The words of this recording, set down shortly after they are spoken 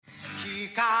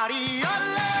Hey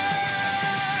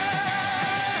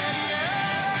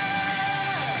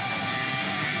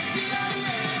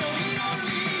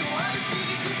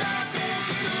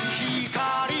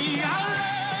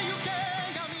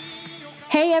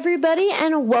everybody,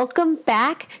 and welcome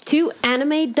back to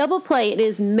Anime Double Play. It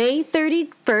is May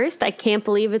 31st. I can't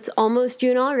believe it's almost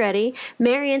June already.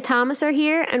 Mary and Thomas are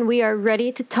here, and we are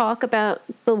ready to talk about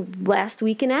the last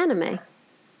week in anime.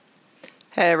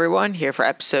 Hey everyone, here for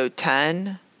episode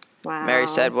 10. Wow. Mary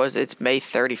said it's May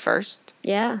 31st?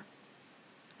 Yeah.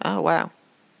 Oh, wow.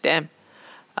 Damn.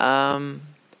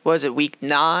 Was it week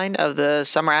 9 of the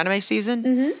summer anime season?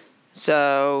 Mm-hmm.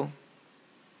 So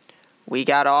we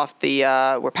got off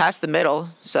we're past the middle,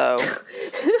 so,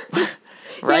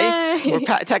 right? Yay. We're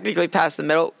technically past the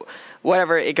middle.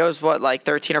 Whatever, it goes,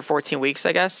 13 or 14 weeks,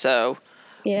 I guess, so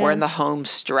Yeah. we're in the home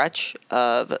stretch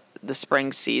of the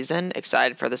spring season,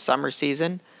 excited for the summer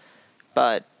season,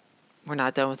 but we're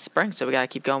not done with spring, so we gotta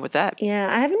keep going with that. Yeah,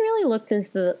 I haven't really looked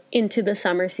into the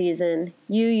summer season.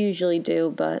 You usually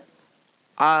do, but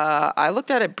I looked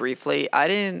at it briefly. I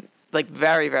didn't,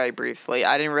 very, very briefly.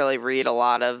 I didn't really read a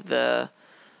lot of the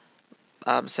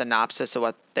synopsis of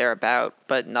what they're about,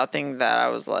 but nothing that I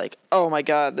was like, oh my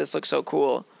god, this looks so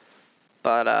cool.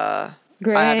 But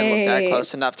Great. I haven't looked at it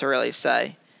close enough to really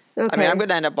say. Okay. I mean, I'm going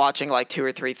to end up watching 2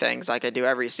 or 3 things like I do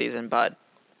every season, but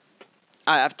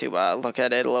I have to look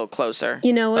at it a little closer.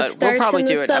 You know what but starts we'll probably in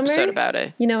the do an summer? episode about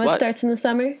it. You know what starts in the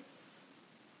summer?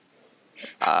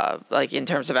 In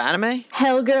terms of anime?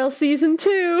 Hellgirl Season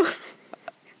 2.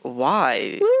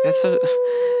 Why? That's so...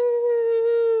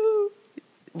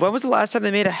 When was the last time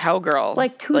they made a Hellgirl?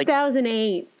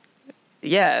 2008.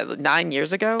 Yeah, 9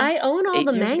 years ago? I own all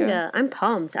the manga. Ago? I'm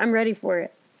pumped. I'm ready for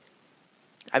it.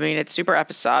 I mean, it's super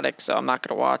episodic, so I'm not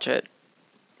going to watch it.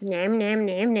 Nam, nam,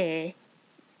 nam, nam. I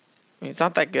mean, it's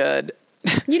not that good.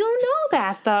 You don't know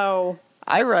that, though.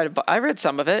 I read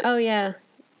some of it. Oh, yeah.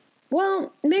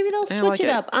 Well, maybe they'll switch it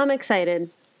up. I'm excited.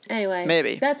 Anyway.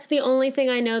 Maybe. That's the only thing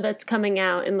I know that's coming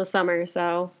out in the summer,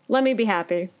 so let me be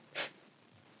happy.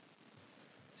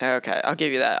 Okay, I'll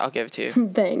give you that. I'll give it to you.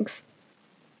 Thanks.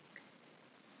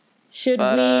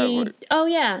 Oh,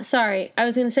 yeah, sorry. I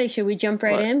was going to say, should we jump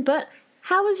right in? But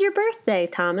how was your birthday,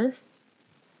 Thomas?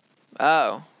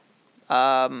 Oh.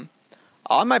 On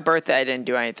my birthday, I didn't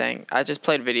do anything. I just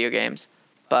played video games.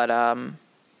 But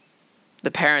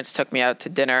the parents took me out to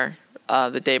dinner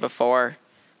the day before.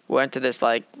 We went to this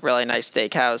really nice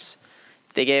steakhouse.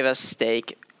 They gave us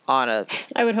steak on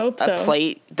I would hope so.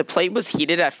 plate. The plate was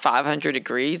heated at 500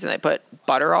 degrees, and they put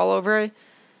butter all over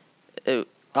it.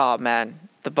 Oh man,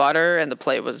 the butter and the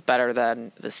plate was better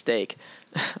than the steak,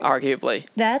 arguably.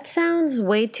 That sounds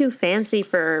way too fancy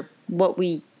for what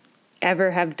we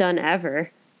ever have done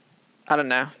ever. I don't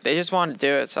know. They just wanted to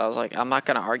do it, so I was like, I'm not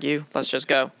gonna argue. Let's just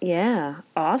go. Yeah,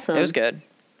 awesome. It was good.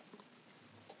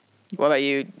 What about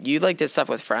you? You did stuff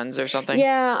with friends or something?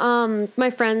 Yeah, my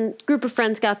group of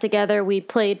friends got together. We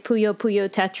played Puyo Puyo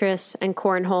Tetris and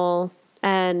Cornhole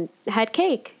and had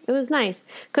cake. It was nice.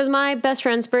 Because my best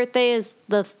friend's birthday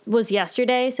was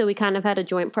yesterday, so we kind of had a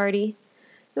joint party.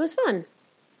 It was fun.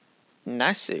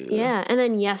 Nice. Yeah, and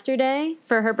then yesterday,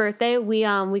 for her birthday, we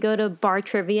go to bar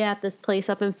trivia at this place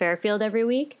up in Fairfield every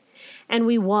week, and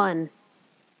we won.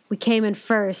 We came in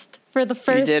first for the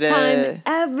first time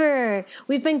ever.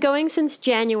 We've been going since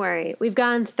January. We've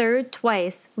gotten third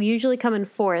twice. We usually come in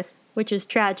fourth, which is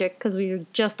tragic because we were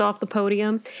just off the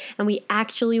podium. And we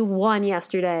actually won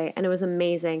yesterday, and it was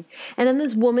amazing. And then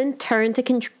this woman turned to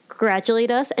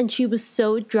congratulate us, and she was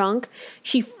so drunk,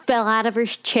 she fell out of her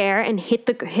chair and hit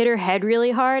her head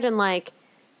really hard, and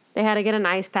they had to get an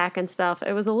ice pack and stuff.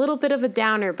 It was a little bit of a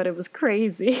downer, but it was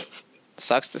crazy.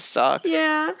 Sucks to suck.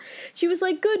 Yeah. She was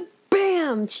like, good,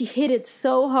 bam! She hit it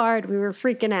so hard. We were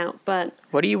freaking out, but...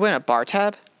 What do you win, a bar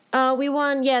tab? We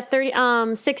won,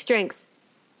 6 drinks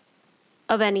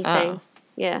of anything. Oh.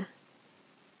 Yeah.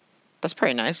 That's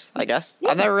pretty nice, I guess.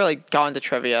 Yeah. I've never really gone to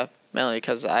trivia, mainly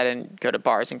because I didn't go to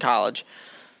bars in college,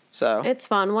 so... It's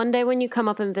fun. One day when you come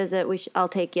up and visit, I'll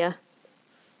take you.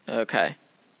 Okay.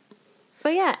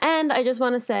 But yeah, and I just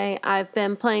want to say I've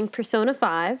been playing Persona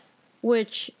 5,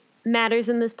 which... matters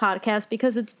in this podcast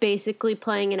because it's basically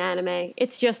playing an anime.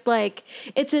 It's just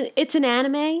it's an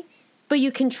anime, but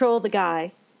you control the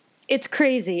guy. It's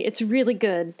crazy. It's really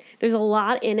good. There's a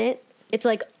lot in it. It's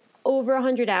over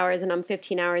 100 hours and I'm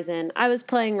 15 hours in. I was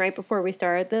playing right before we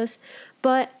started this,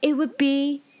 but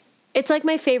it's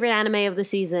my favorite anime of the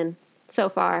season so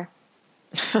far.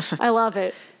 I love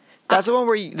it. That's the one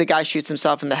where the guy shoots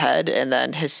himself in the head and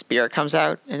then his spear comes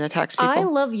out and attacks people? I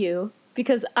love you.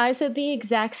 because I said the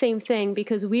exact same thing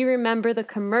because we remember the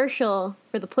commercial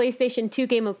for the PlayStation 2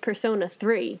 game of Persona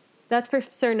 3. That's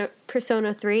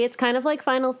Persona 3. It's kind of like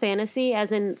Final Fantasy,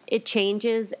 as in it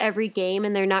changes every game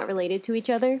and they're not related to each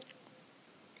other.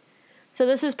 So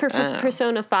this is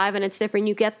Persona 5, and it's different.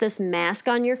 You get this mask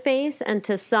on your face, and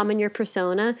to summon your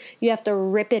persona, you have to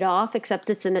rip it off, except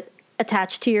it's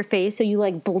attached to your face, so you,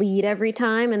 like, bleed every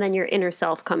time, and then your inner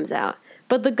self comes out.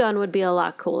 But the gun would be a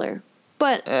lot cooler.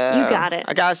 But you got it.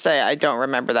 I gotta say, I don't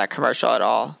remember that commercial at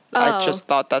all. I just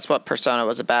thought that's what Persona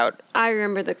was about. I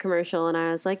remember the commercial, and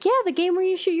I was like, yeah, the game where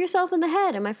you shoot yourself in the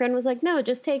head. And my friend was like, no,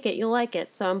 just take it. You'll like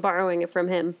it. So I'm borrowing it from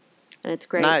him, and it's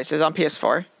great. Nice. It's on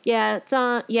PS4? Yeah, it's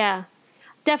on, yeah.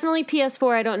 Definitely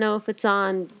PS4. I don't know if it's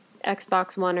on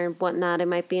Xbox One or whatnot. It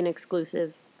might be an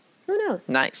exclusive. Who knows?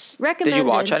 Nice. Recommended. Did you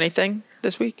watch anything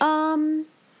this week? No,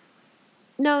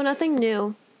 nothing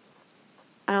new.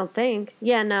 I don't think.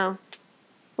 Yeah, no.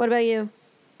 What about you?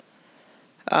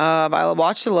 I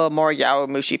watched a little more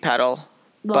Yowamushi Pedal,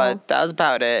 but that was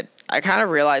about it. I kind of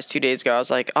realized 2 days ago, I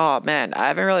was like, oh man, I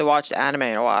haven't really watched anime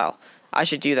in a while. I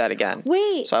should do that again.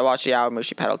 Wait. So I watched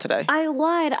Yowamushi Pedal today. I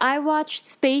lied. I watched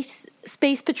Space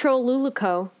Patrol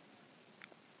Luluco.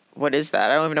 What is that?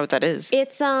 I don't even know what that is.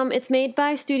 It's made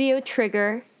by Studio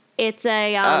Trigger. It's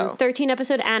a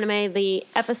 13-episode anime. The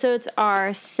episodes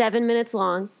are 7 minutes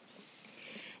long.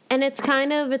 And it's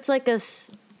like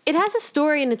it has a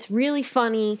story and it's really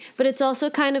funny, but it's also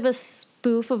kind of a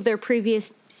spoof of their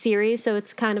previous series. So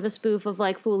it's kind of a spoof of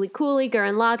like Fooly Cooly,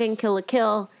 Gurren Lagann, Kill la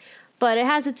Kill. But it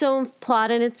has its own plot,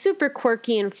 and it's super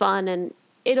quirky and fun, and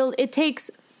it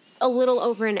takes a little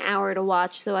over an hour to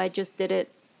watch, so I just did it.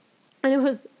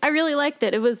 And I really liked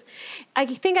it. I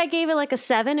think I gave it like a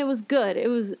 7. It was good.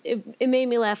 It made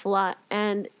me laugh a lot.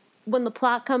 And when the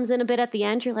plot comes in a bit at the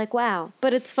end, you're like, wow.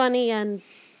 But it's funny, and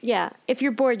yeah, if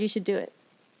you're bored, you should do it.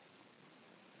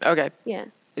 Okay. Yeah.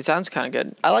 It sounds kind of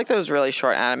good. I like those really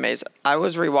short animes. I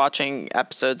was rewatching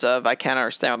episodes of I Can't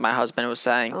Understand What My Husband Was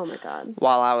Saying. Oh my God.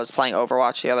 While I was playing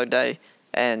Overwatch the other day,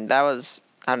 and that was,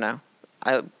 I don't know,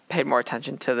 I paid more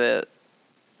attention to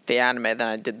the anime than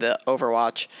I did the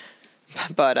Overwatch,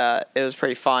 but it was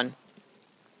pretty fun.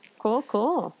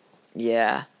 Cool.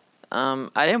 Yeah.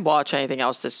 I didn't watch anything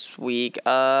else this week.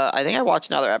 I think I watched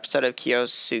another episode of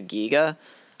Kyosugiga.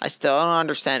 I still don't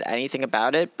understand anything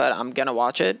about it, but I'm gonna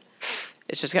watch it.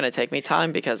 It's just going to take me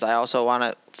time because I also want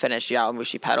to finish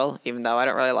Yowamushi Pedal, even though I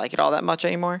don't really like it all that much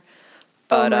anymore.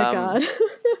 But, oh my God.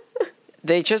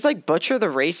 they just like butcher the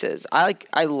races. I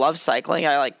love cycling.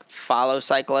 I like follow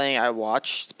cycling. I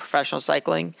watch professional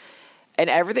cycling. And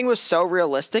everything was so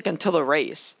realistic until the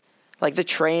race. Like the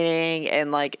training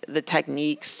and like the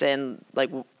techniques and like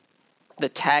the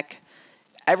tech.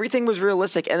 Everything was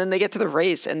realistic. And then they get to the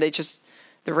race and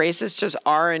the races just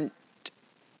aren't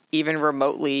even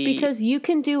remotely because you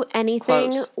can do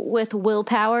anything close. With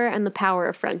willpower and the power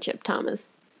of friendship, Thomas.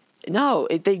 No,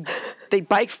 they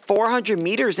bike 400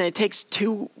 meters and it takes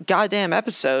 2 goddamn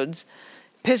episodes.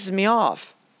 Pisses me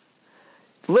off.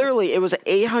 Literally, it was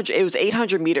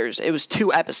 800 meters. It was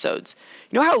 2 episodes.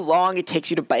 You know how long it takes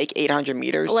you to bike 800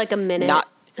 meters? Like a minute. Not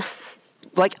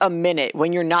like a minute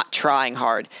when you're not trying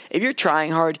hard. If you're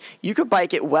trying hard, you could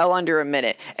bike it well under a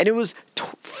minute. And it was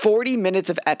 40 minutes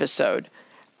of episode.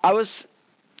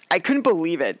 I couldn't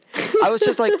believe it. I was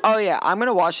just like, oh yeah, I'm going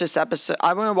to watch this episode.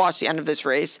 I'm going to watch the end of this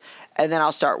race and then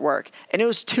I'll start work. And it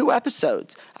was 2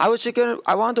 episodes. I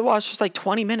wanted to watch just like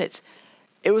 20 minutes.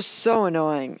 It was so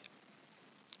annoying.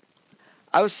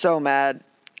 I was so mad.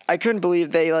 I couldn't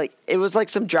believe it was like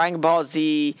some Dragon Ball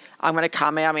Z, I'm going to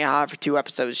Kamehameha for 2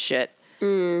 episodes shit.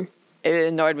 It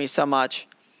annoyed me so much.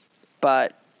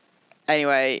 But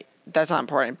anyway, that's not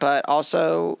important. But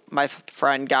also, my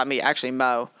friend got me, actually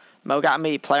Mo got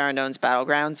me PlayerUnknown's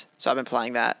Battlegrounds, so I've been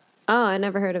playing that. Oh, I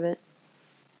never heard of it.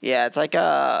 Yeah, it's like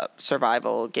a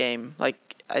survival game. Like,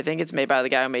 I think it's made by the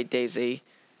guy who made DayZ.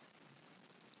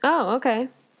 Oh, okay.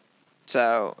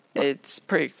 So, it's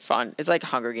pretty fun. It's like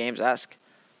Hunger Games-esque.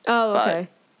 Oh, okay. But,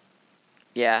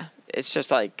 yeah, it's just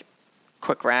like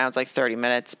quick rounds, like 30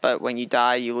 minutes, but when you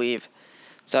die, you leave.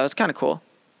 So, it's kind of cool.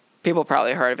 People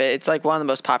probably heard of it. It's like one of the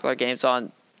most popular games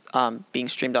on being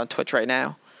streamed on Twitch right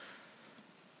now.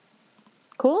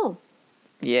 Cool.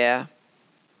 Yeah.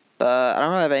 But I don't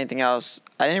really have anything else.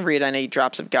 I didn't read any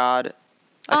Drops of God.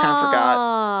 I kind of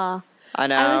forgot. I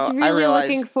know. I was really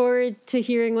looking forward to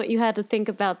hearing what you had to think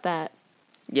about that.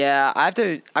 Yeah, I'm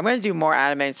going to do more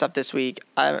anime and stuff this week.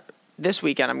 This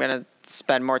weekend, I'm going to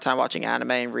spend more time watching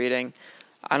anime and reading.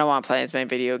 I don't want to play as many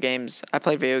video games. I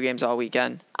played video games all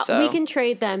weekend. So we can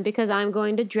trade them because I'm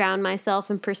going to drown myself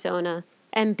in Persona.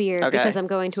 and beer because I'm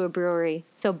going to a brewery.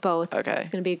 So both. Okay. It's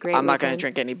going to be a great I'm not going to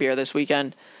drink any beer this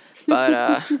weekend, but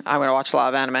I'm going to watch a lot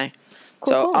of anime.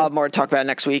 Cool. I'll have more to talk about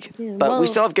next week. Yeah, but we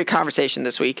still have good conversation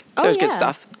this week. There's good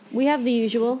stuff. We have the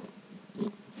usual.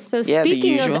 So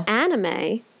speaking of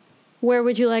anime, where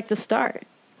would you like to start?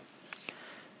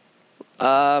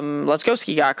 Let's go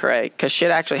Skigakure, because shit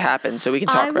actually happened, so we can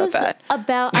talk about that.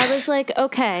 I was like,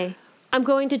 okay, I'm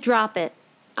going to drop it.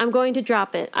 I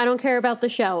don't care about the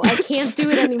show. I can't do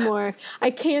it anymore.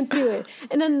 I can't do it.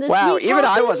 And then this week happened.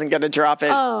 I wasn't going to drop it.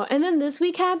 Oh, and then this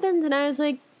week happened, and I was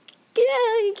like,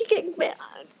 yeah,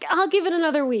 I'll give it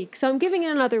another week. So I'm giving it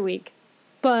another week.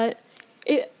 But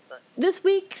this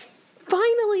week,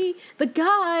 finally, the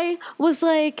guy was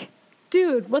like,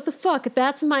 dude, what the fuck?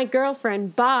 That's my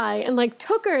girlfriend. Bye. And like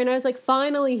took her. And I was like,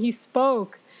 finally, he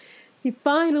spoke. He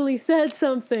finally said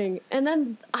something. And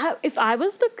then if I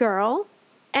was the girl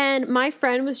and my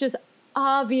friend was just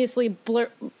obviously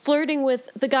flirting with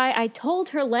the guy I told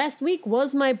her last week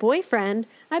was my boyfriend,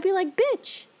 I'd be like,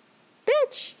 bitch,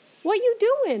 what you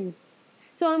doing?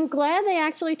 So I'm glad they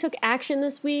actually took action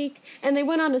this week. And they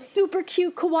went on a super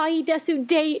cute kawaii desu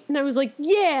date. And I was like,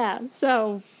 yeah.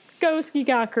 So go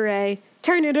Skigakure.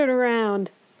 Turn it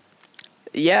around.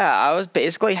 Yeah, I was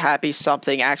basically happy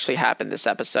something actually happened this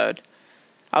episode.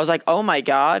 I was like, oh my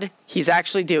god, he's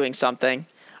actually doing something.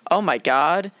 Oh my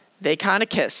god, they kind of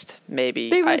kissed, maybe.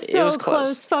 They were so it was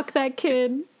close. Fuck that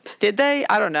kid. Did they?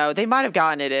 I don't know. They might have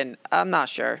gotten it in. I'm not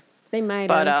sure. They might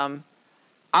have.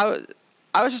 But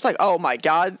I was just like, oh my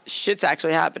god, shit's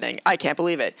actually happening. I can't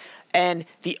believe it. And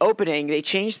the opening, they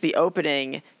changed the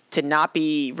opening to not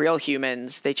be real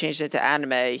humans. They changed it to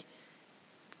anime. I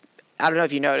don't know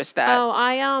if you noticed that. Oh,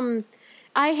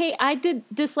 I did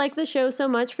dislike the show so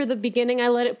much for the beginning. I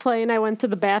let it play and I went to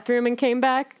the bathroom and came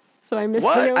back. So I missed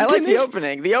the opening. I like the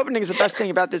opening. The opening is the best thing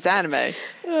about this anime.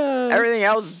 Everything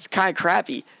else is kind of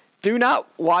crappy. Do not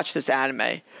watch this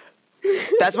anime.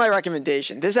 That's my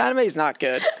recommendation. This anime is not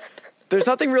good. There's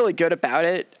nothing really good about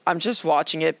it. I'm just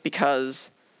watching it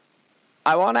because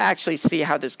I want to actually see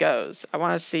how this goes. I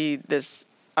want to see this.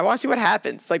 I want to see what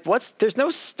happens. Like, there's no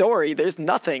story. There's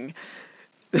nothing.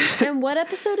 And what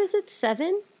episode is it?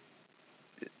 7?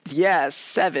 Yeah,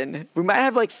 7. We might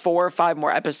have like 4 or 5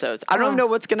 more episodes. I don't know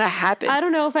what's going to happen. I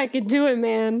don't know if I could do it,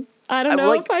 man. I don't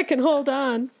know if I can hold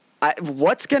on.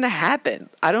 What's going to happen?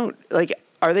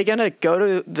 Are they going to go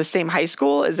to the same high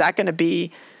school? Is that going to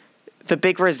be the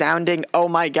big resounding, oh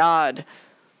my god,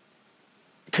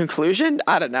 conclusion?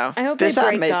 I don't know. I hope this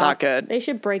anime is not good. They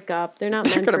should break up. They're not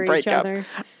meant for each other.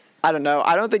 I don't know.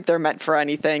 I don't think they're meant for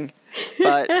anything,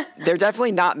 but they're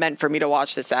definitely not meant for me to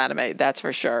watch this anime. That's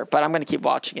for sure. But I'm going to keep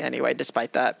watching it anyway,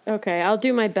 despite that. Okay, I'll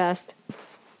do my best.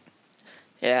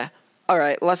 Yeah. All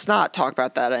right. Let's not talk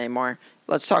about that anymore.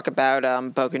 Let's talk about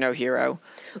Boku no Hero.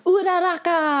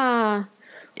 Uraraka.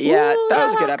 Yeah, that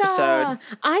was a good episode.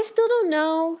 I still don't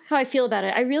know how I feel about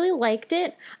it. I really liked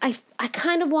it. I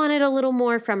kind of wanted a little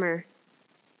more from her.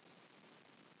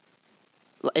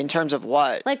 In terms of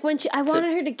what? Like I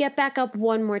wanted her to get back up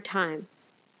one more time.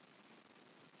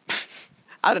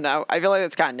 I don't know. I feel like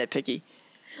it's kind of nitpicky.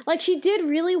 Like, she did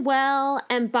really well,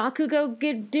 and Bakugo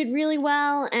did really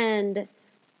well, and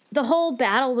the whole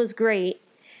battle was great.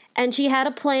 And she had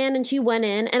a plan, and she went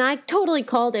in, and I totally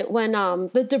called it when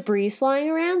the debris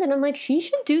flying around, and I'm like, she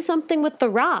should do something with the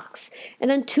rocks. And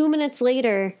then 2 minutes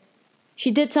later, she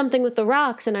did something with the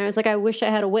rocks, and I was like, I wish I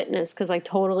had a witness, because I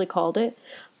totally called it.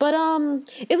 But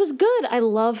it was good. I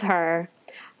love her.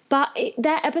 But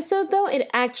that episode, though, it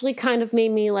actually kind of made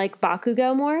me like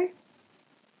Bakugo more.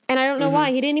 And I don't know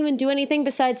why. He didn't even do anything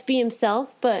besides be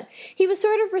himself, but he was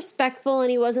sort of respectful,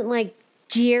 and he wasn't, like,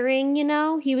 jeering, you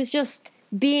know? He was just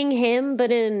being him,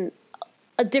 but in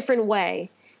a different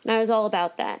way. And I was all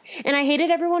about that. And I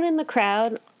hated everyone in the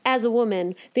crowd, as a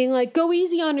woman, being like, go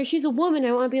easy on her, she's a woman.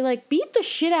 I want to be like, beat the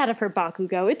shit out of her,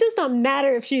 Bakugo. It does not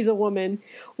matter if she's a woman.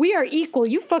 We are equal.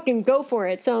 You fucking go for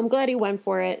it. So I'm glad he went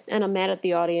for it. And I'm mad at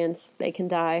the audience. They can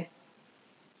die.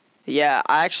 Yeah,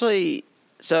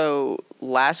 so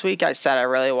last week I said I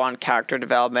really want character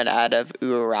development out of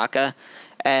Uraraka.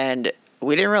 And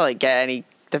we didn't really get any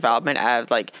development out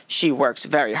of, like, she works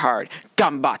very hard,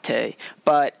 gambate.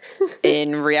 But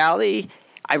in reality,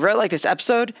 I really like this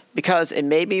episode because it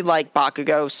made me like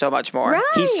Bakugo so much more. Right.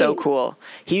 He's so cool.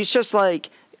 He's just like,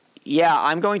 yeah,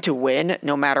 I'm going to win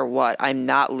no matter what. I'm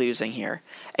not losing here.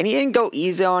 And he didn't go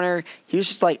easy on her. He was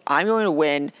just like, I'm going to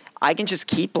win. I can just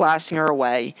keep blasting her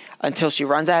away until she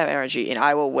runs out of energy, and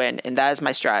I will win. And that is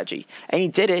my strategy. And he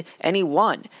did it, and he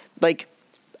won. Like,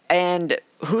 and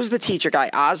who's the teacher guy?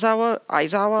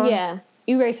 Aizawa? Yeah,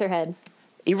 Eraserhead.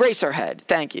 Eraserhead,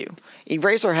 thank you.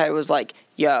 Eraserhead was like,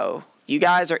 yo, you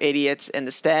guys are idiots in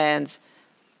the stands.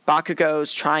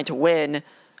 Bakugo's trying to win.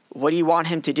 What do you want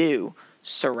him to do?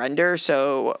 Surrender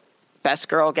so Best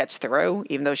Girl gets through,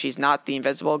 even though she's not the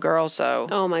Invisible Girl, so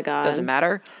oh my God, doesn't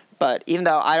matter. But even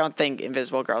though I don't think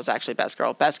Invisible Girl is actually Best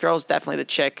Girl is definitely the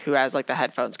chick who has like the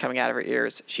headphones coming out of her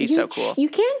ears. She's so cool. You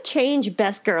can't change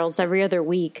Best Girls every other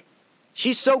week.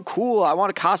 She's so cool. I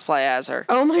want to cosplay as her.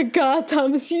 Oh my God,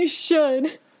 Thomas, you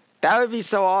should. That would be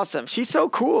so awesome. She's so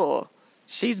cool.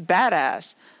 She's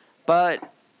badass.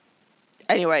 But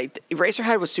anyway,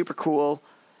 Eraserhead was super cool.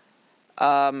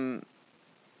 I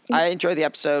enjoyed the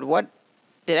episode. What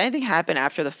did anything happen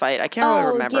after the fight? I can't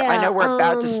really remember. Yeah, I know we're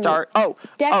about to start.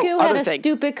 Deku had a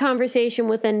stupid conversation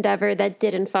with Endeavor that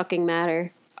didn't fucking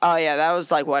matter. Oh yeah, that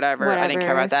was like whatever. I didn't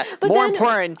care about that. But More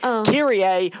important,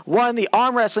 Kyrie won the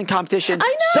arm wrestling competition. I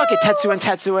know! Suck it,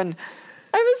 Tetsuan.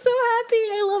 I was so happy.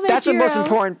 I love it. That's the most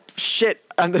important shit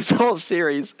on this whole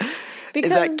series. Is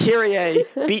that Kyrie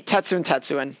beat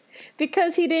Tetsuan.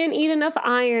 Because he didn't eat enough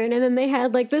iron, and then they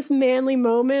had like this manly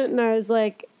moment, and I was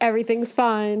like, everything's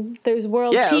fine. There's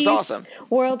world peace. Yeah, it was awesome.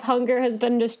 World hunger has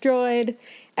been destroyed.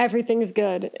 Everything's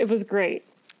good. It was great.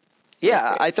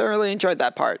 Yeah, I thoroughly enjoyed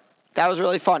that part. That was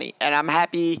really funny, and I'm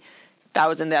happy that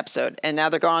was in the episode. And now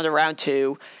they're going on to round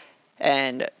 2,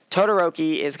 and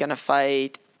Todoroki is going to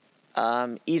fight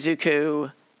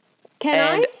Izuku.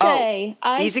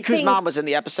 Izuku's mom was in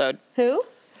the episode. Who?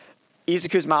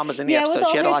 Izuku's mom was in the episode.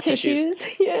 She had a lot of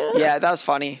tissues. Yeah, that was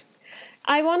funny.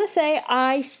 I want to say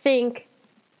I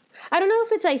don't know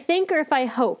if it's I think or if I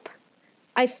hope.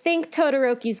 I think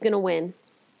Todoroki's going to win.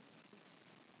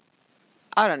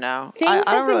 I don't know. Things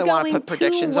I don't really want to put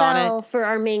predictions on it. For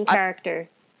our main character.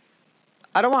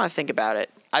 I don't want to think about it.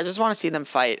 I just want to see them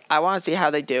fight. I want to see how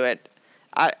they do it.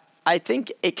 I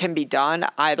think it can be done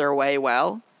either way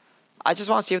well. I just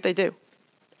want to see what they do.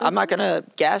 Mm-hmm. I'm not going to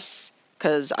guess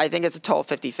because I think it's a total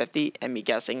 50-50, and me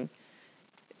guessing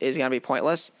is going to be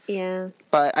pointless. Yeah.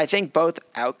 But I think both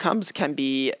outcomes can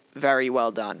be very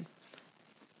well done.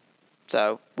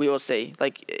 So we will see.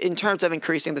 Like, in terms of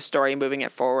increasing the story and moving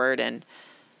it forward, and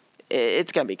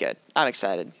it's going to be good. I'm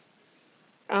excited.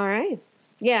 All right.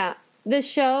 Yeah. This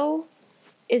show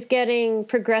is getting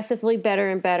progressively better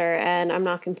and better, and I'm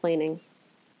not complaining.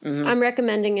 Mm-hmm. I'm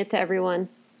recommending it to everyone.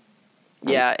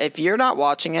 Yeah, if you're not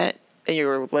watching it and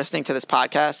you're listening to this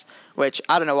podcast, which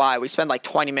I don't know why, we spend like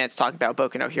 20 minutes talking about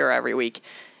Boku no Hero every week,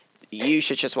 you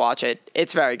should just watch it.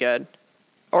 It's very good.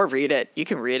 Or read it. You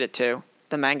can read it too.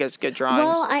 The manga's good drawings.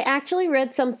 Well, I actually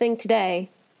read something today.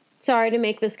 Sorry to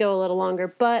make this go a little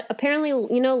longer, but apparently,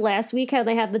 last week how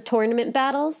they had the tournament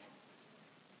battles?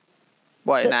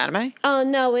 What, in anime?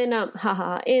 No, in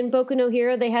Boku no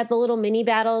Hero, they had the little mini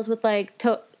battles with like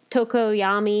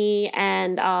Tokoyami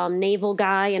and Naval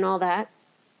Guy and all that.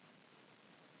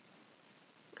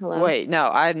 Hello? Wait, no,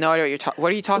 I have no idea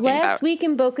what are you talking about? Last week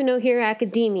in Boku no Hero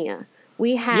Academia,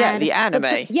 we had... Yeah, the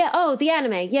anime. The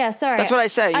anime. Yeah, sorry. That's what I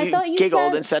said. You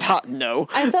giggled and said, no.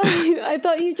 I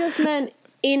thought you just meant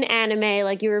in anime,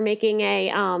 like you were making a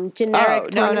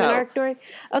generic tournament arc story.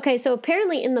 Okay, so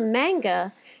apparently in the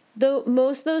manga,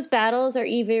 most of those battles are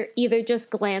either just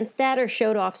glanced at or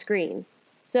showed off screen.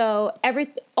 So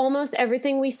almost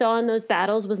everything we saw in those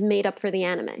battles was made up for the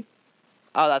anime.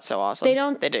 Oh, that's so awesome. They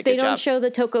don't show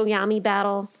the Tokoyami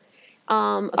battle.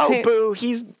 Boo!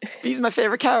 He's my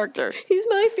favorite character. He's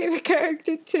my favorite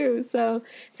character too. So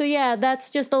yeah, that's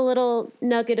just a little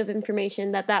nugget of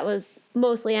information that was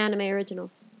mostly anime original.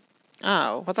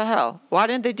 Oh, what the hell? Why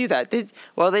didn't they do that? They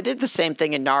did the same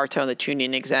thing in Naruto and the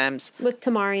Chunin exams with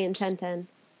Tamari and Tenten.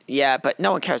 Yeah, but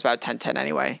no one cares about Tenten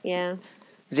anyway. Yeah.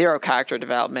 Zero character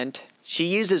development. She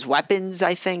uses weapons,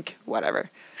 I think. Whatever.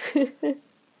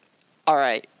 All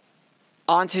right.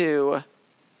 On to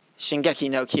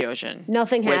Shingeki no Kyojin.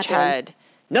 Nothing happened.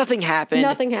 Nothing happened.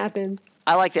 Nothing happened.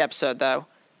 I like the episode, though.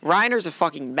 Reiner's a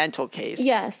fucking mental case.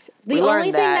 Yes. The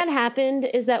only thing that happened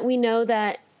is that we know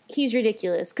that he's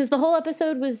ridiculous. Because the whole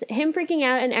episode was him freaking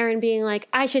out and Eren being like,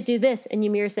 I should do this. And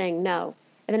Ymir saying no.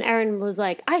 And then Eren was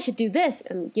like, I should do this.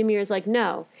 And Ymir's like,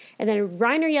 no. And then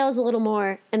Reiner yells a little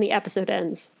more and the episode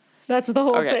ends. That's the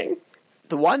whole thing.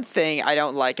 The one thing I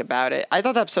don't like about it, I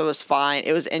thought the episode was fine.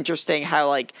 It was interesting how,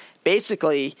 like,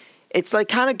 basically, it's, like,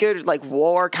 kind of good, like,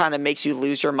 war kind of makes you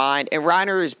lose your mind. And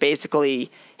Reiner is basically,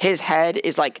 his head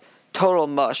is, like, total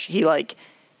mush. He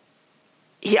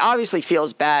obviously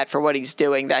feels bad for what he's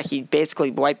doing, that he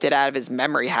basically wiped it out of his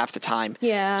memory half the time.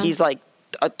 Yeah. He's, like,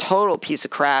 a total piece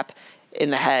of crap in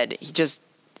the head. He just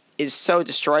is so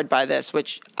destroyed by this,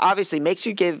 which obviously makes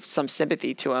you give some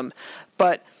sympathy to him.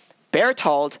 But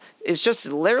Bertold is just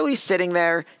literally sitting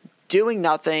there doing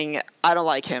nothing. I don't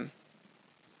like him.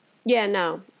 Yeah,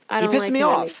 no. I don't like him. He pisses me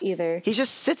off either. He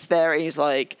just sits there and he's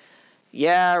like,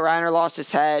 yeah, Reiner lost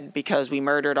his head because we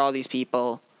murdered all these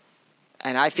people.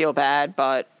 And I feel bad,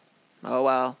 but oh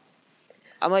well.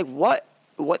 I'm like, what?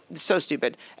 What? So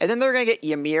stupid. And then they're going to get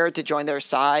Ymir to join their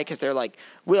side because they're like,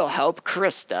 we'll help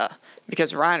Krista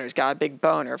because Reiner's got a big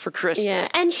boner for Krista. Yeah,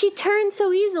 and she turns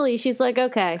so easily. She's like,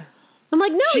 okay. I'm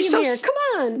like, no, Ymir, come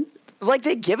on. Like,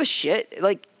 they give a shit.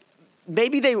 Like,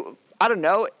 maybe they, I don't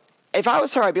know. If I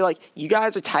was her, I'd be like, you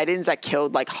guys are Titans that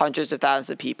killed like hundreds of thousands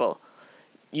of people.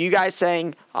 You guys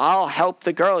saying, I'll help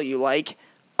the girl you like.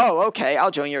 Oh, okay,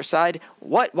 I'll join your side.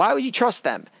 What? Why would you trust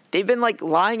them? They've been like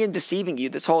lying and deceiving you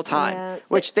this whole time,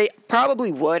 which they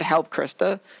probably would help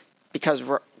Krista because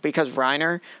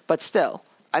Reiner, but still,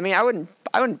 I mean, I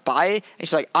wouldn't buy it. And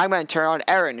she's like, I'm going to turn on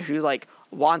Eren, who like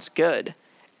wants good.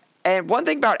 And one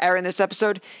thing about Eren this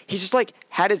episode, he's just like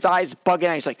had his eyes bugging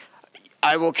out. He's like,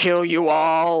 I will kill you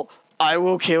all. I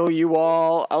will kill you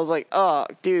all. I was like, oh,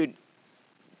 dude,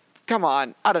 come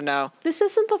on. I don't know. This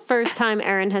isn't the first time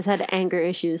Eren has had anger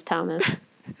issues, Thomas.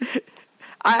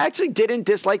 I actually didn't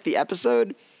dislike the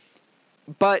episode,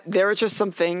 but there were just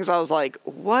some things I was like,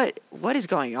 what is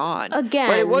going on? Again.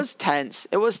 But it was tense.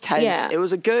 It was tense. Yeah. It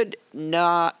was a good,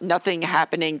 nothing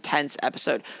happening tense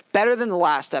episode. Better than the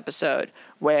last episode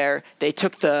where they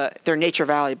took their Nature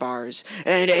Valley bars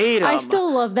and ate them. I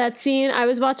still love that scene. I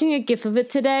was watching a GIF of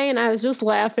it today, and I was just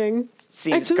laughing.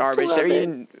 Scene's garbage. They're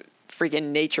eating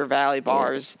freaking Nature Valley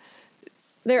bars. Yeah.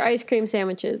 They're ice cream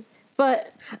sandwiches.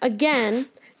 But, again...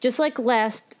 Just like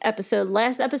last episode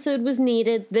was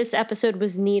needed. This episode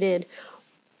was needed.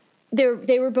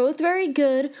 They were both very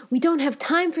good. We don't have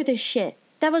time for this shit.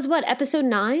 That was what, episode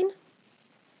 9?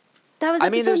 That was. I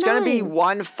mean, there's gonna be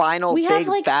one final big battle. We have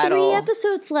like battle. 3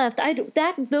 episodes left.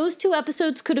 Those 2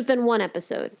 episodes could have been 1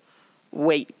 episode.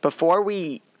 Wait, before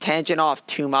we tangent off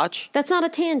too much. That's not a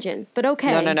tangent, but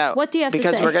okay. No. What do you have to say?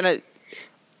 Because we're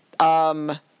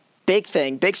gonna.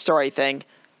 Big story thing.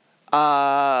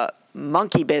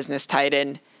 Monkey Business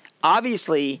Titan,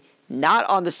 obviously not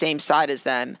on the same side as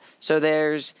them. So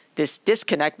there's this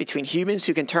disconnect between humans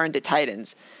who can turn to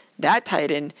Titans. That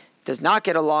Titan does not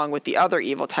get along with the other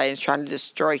evil Titans trying to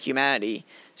destroy humanity.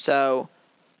 So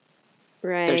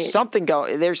there's something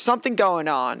going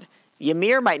on.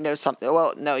 Ymir might know something.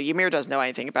 Well, no, Ymir doesn't know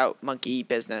anything about Monkey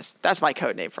Business. That's my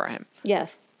code name for him.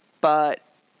 Yes. But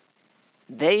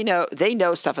they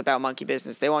know stuff about Monkey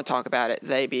Business. They won't talk about it,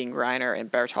 they being Reiner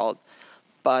and Berthold.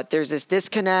 But there's this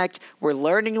disconnect. We're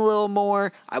learning a little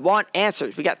more. I want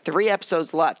answers. We got 3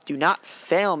 episodes left. Do not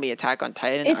fail me, Attack on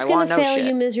Titan. It's going to fail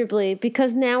you miserably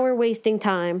because now we're wasting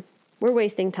time.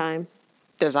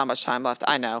 There's not much time left,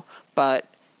 I know. But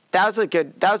that was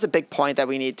a big point that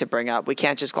we need to bring up. We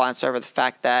can't just glance over the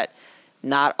fact that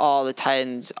not all the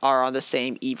Titans are on the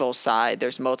same evil side.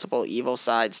 There's multiple evil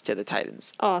sides to the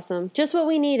Titans. Awesome. Just what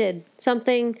we needed.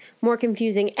 Something more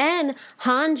confusing. And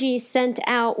Hanji sent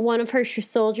out one of her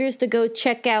soldiers to go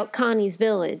check out Connie's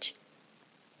village.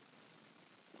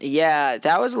 Yeah,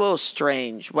 that was a little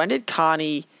strange. When did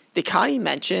Connie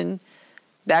mention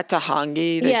that to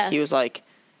Hanji? That he was like,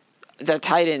 the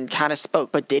Titan kind of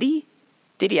spoke. But did he?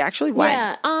 Did he actually? When?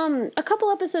 Yeah, a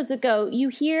couple episodes ago, you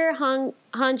hear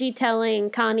Hanji telling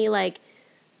Connie, like,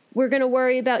 we're going to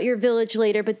worry about your village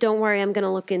later, but don't worry, I'm going to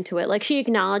look into it. Like, she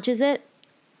acknowledges it.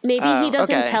 Maybe he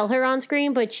doesn't tell her on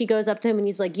screen, but she goes up to him and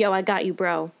he's like, yo, I got you,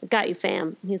 bro. I got you,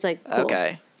 fam. And he's like, cool.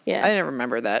 Okay. Yeah. I didn't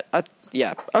remember that.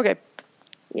 Yeah, okay.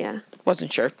 Yeah.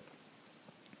 Wasn't sure.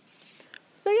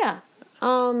 So, yeah.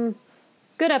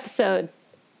 Good episode.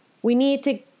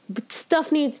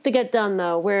 Stuff needs to get done,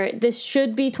 though, where this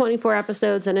should be 24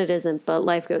 episodes and it isn't, but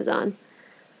life goes on.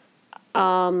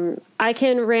 I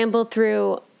can ramble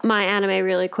through my anime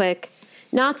really quick.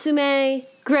 Natsume,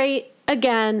 great,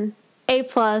 again, A+,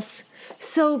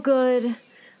 so good.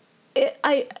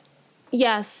 I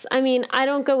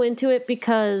don't go into it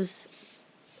because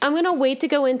I'm going to wait to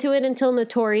go into it until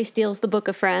Notori steals the Book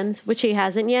of Friends, which he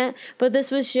hasn't yet. But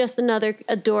this was just another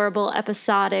adorable,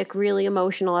 episodic, really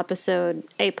emotional episode.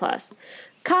 A+.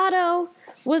 Kato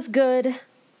was good.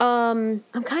 I'm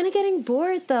kind of getting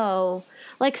bored, though.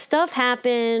 Like, stuff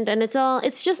happened, and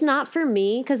it's just not for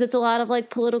me, because it's a lot of,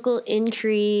 like, political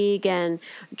intrigue and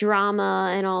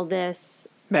drama and all this.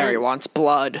 Mary wants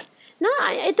blood. No,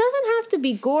 it doesn't have to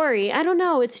be gory. I don't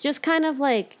know. It's just kind of,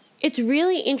 like... It's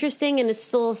really interesting and it's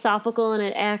philosophical and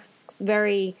it asks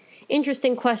very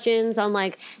interesting questions on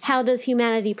like how does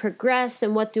humanity progress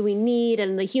and what do we need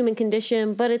and the human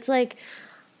condition. But it's like,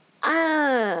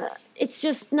 it's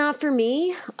just not for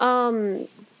me.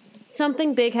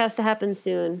 Something big has to happen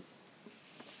soon.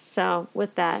 So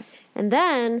with that. And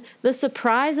then the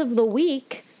surprise of the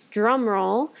week, drum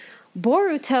roll,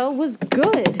 Boruto was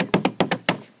good.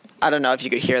 I don't know if you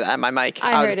could hear that at my mic.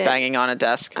 I heard was banging on a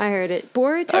desk. I heard it.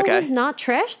 Boruto was not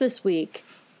trash this week.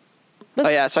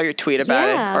 I saw your tweet about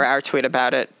it, or our tweet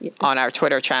about it on our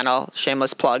Twitter channel.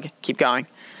 Shameless plug. Keep going.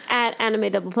 At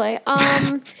Anime Double Play.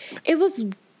 It was...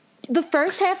 The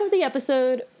first half of the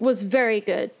episode was very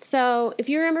good. So, if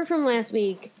you remember from last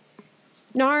week,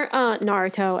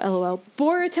 Naruto, LOL,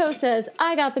 Boruto says,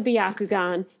 I got the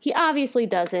Byakugan. He obviously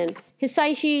doesn't.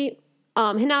 Hisaishi,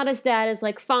 Hinata's dad is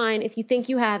like, fine, if you think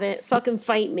you have it, fucking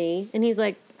fight me. And he's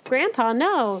like, Grandpa,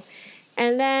 no.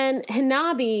 And then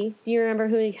Hanabi, do you remember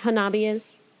who Hanabi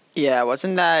is? Yeah,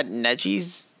 wasn't that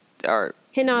Neji's, or...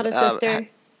 Hinata's sister.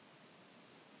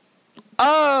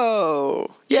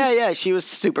 Oh, yeah, she was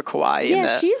super kawaii.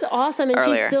 Yeah, she's awesome, and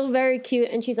earlier. She's still very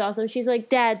cute, and she's awesome. She's like,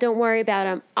 Dad, don't worry about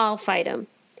him. I'll fight him.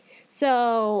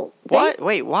 So... What?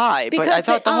 Wait, why? But I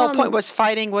thought the whole point was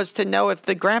fighting was to know if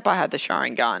the grandpa had the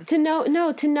Sharingan. To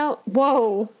know...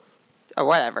 Whoa. Or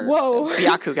whatever. Whoa.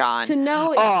 Byakugan. To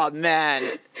know... Oh, man.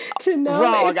 To know...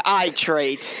 Wrong eye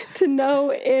trait. To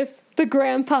know if the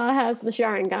grandpa has the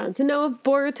Sharingan. To know if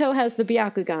Boruto has the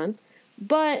Byakugan.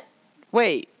 But...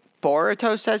 Wait.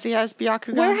 Boruto says he has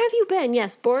Byakugan? Where have you been?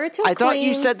 Yes, Boruto I thought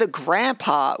you said the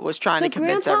grandpa was trying to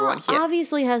convince everyone here. The grandpa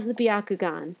obviously has the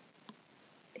Byakugan.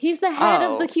 He's the head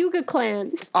of the Hyuga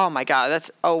clan. Oh my god,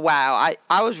 oh wow.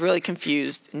 I was really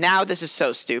confused. Now this is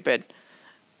so stupid.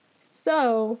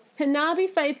 So, Hanabi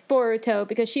fights Boruto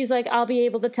because she's like, I'll be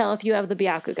able to tell if you have the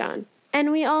Byakugan.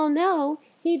 And we all know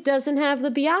he doesn't have the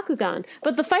Byakugan.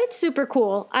 But the fight's super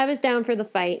cool. I was down for the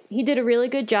fight. He did a really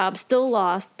good job. Still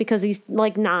lost because he's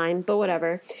like 9, but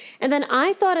whatever. And then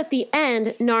I thought at the end,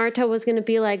 Naruto was going to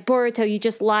be like, Boruto, you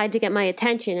just lied to get my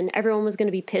attention. And everyone was going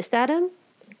to be pissed at him.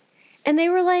 And they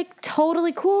were like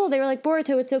totally cool. They were like,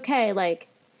 Boruto, it's okay. Like,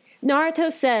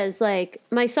 Naruto says, like,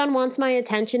 my son wants my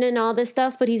attention and all this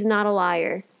stuff, but he's not a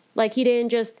liar. Like,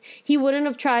 he wouldn't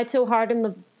have tried so hard in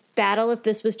the battle if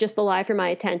this was just a lie for my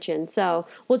attention. So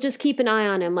we'll just keep an eye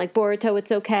on him. Like, Boruto,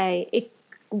 it's okay.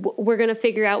 We're going to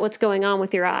figure out what's going on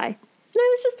with your eye. And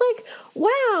I was just like,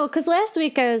 wow, because last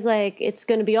week I was like, it's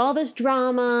going to be all this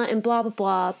drama and blah, blah,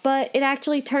 blah. But it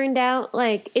actually turned out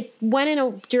like it went in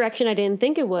a direction I didn't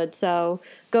think it would. So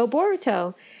go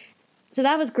Boruto. So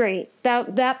that was great.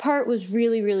 That part was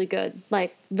really, really good.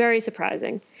 Like, very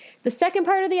surprising. The second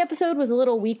part of the episode was a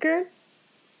little weaker.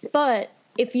 But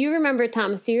if you remember,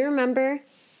 Thomas, do you remember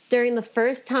during the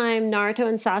first time Naruto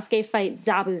and Sasuke fight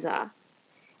Zabuza?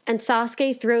 And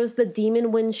Sasuke throws the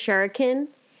Demon Wind Shuriken,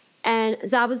 and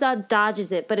Zabuza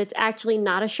dodges it, but it's actually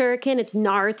not a shuriken. It's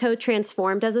Naruto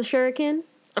transformed as a shuriken.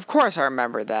 Of course I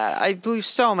remember that. I blew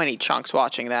so many chunks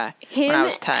watching that when I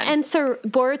was 10. And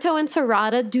Boruto and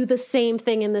Sarada do the same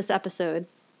thing in this episode.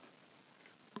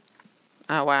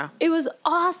 Oh, wow. It was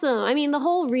awesome. I mean, the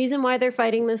whole reason why they're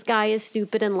fighting this guy is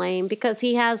stupid and lame, because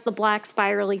he has the black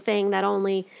spirally thing that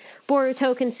only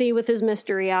Boruto can see with his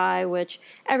mystery eye, which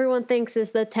everyone thinks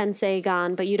is the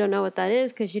Tenseigan, but you don't know what that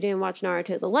is because you didn't watch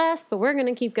Naruto the last, but we're going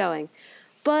to keep going.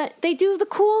 But they do the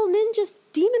cool ninja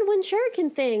Demon Wind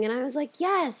Shuriken thing, and I was like,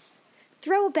 yes,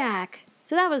 throwback.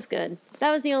 So that was good.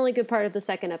 That was the only good part of the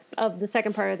second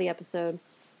part of the episode.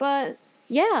 But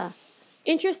yeah,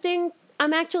 interesting.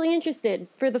 I'm actually interested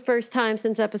for the first time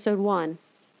since episode 1.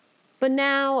 But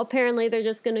now apparently they're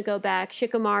just going to go back.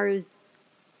 Shikamaru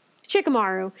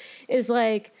is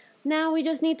like, now we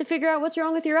just need to figure out what's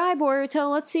wrong with your eye, Boruto.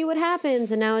 Let's see what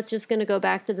happens. And now it's just going to go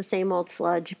back to the same old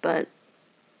sludge. But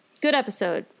good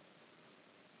episode.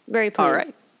 Very pleased. All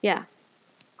right. Yeah.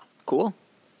 Cool.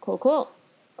 Cool.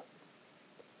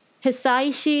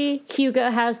 Hisaishi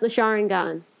Hyuga has the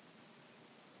Sharingan.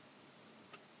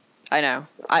 I know.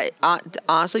 I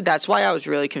honestly, that's why I was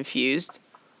really confused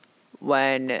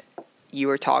when you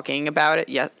were talking about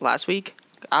it last week.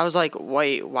 I was like,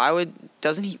 wait, why would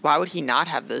he not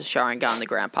have the Sharingan, the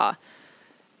grandpa?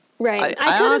 Right.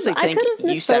 I honestly think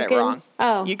you said it wrong.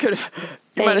 Oh. You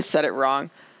might have said it wrong,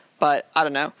 but I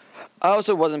don't know. I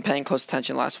also wasn't paying close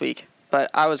attention last week,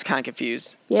 but I was kind of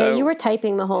confused. Yeah, so you were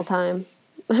typing the whole time.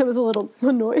 I was a little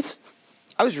annoyed.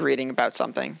 I was reading about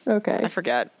something. Okay. I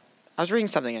forget. I was reading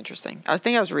something interesting. I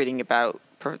think I was reading about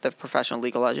the professional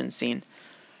League of Legends scene.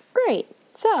 Great.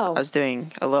 So I was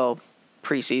doing a little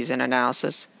preseason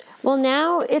analysis. Well,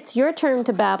 now it's your turn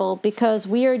to babble because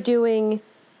we are doing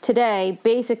today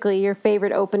basically your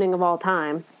favorite opening of all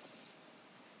time.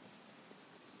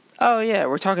 Oh yeah,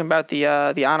 we're talking about the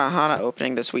Anohana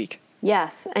opening this week.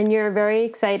 Yes, and you're very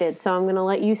excited, so I'm going to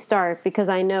let you start because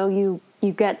I know you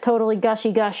get totally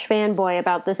gushy gush fanboy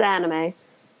about this anime.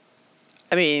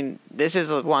 I mean, this is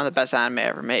one of the best anime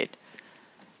ever made.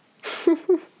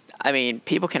 I mean,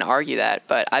 people can argue that,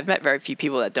 but I've met very few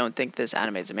people that don't think this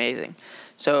anime is amazing.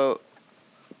 So,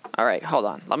 all right, hold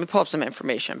on. Let me pull up some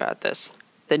information about this.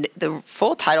 The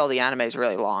full title of the anime is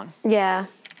really long. Yeah.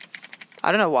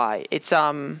 I don't know why. It's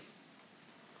So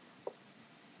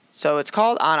it's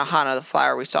called Anohana, the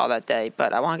flower we saw that day,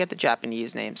 but I want to get the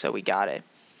Japanese name, so we got it.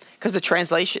 Because the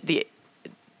translation,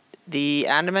 the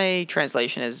anime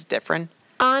translation is different.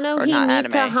 Ano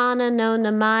himita hana no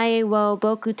namae wo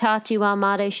boku tachi wa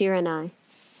made shiranai.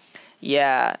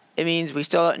 Yeah, it means we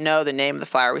still don't know the name of the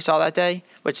flower we saw that day,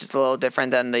 which is a little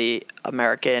different than the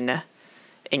American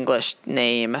English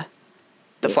name,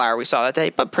 the flower we saw that day,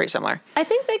 but pretty similar. I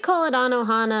think they call it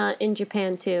Anohana in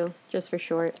Japan too, just for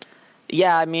short.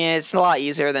 Yeah, I mean, it's a lot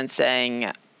easier than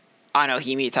saying Ano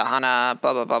himita hana,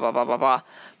 blah, blah, blah, blah, blah, blah, blah.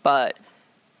 But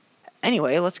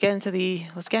anyway, let's get into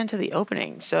the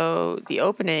opening. So the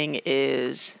opening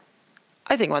is,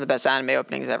 I think, one of the best anime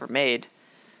openings ever made.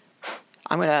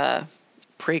 I'm gonna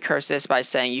precurse this by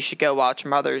saying you should go watch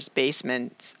Mother's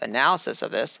Basement's analysis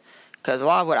of this, because a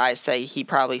lot of what I say he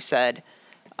probably said,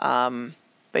 but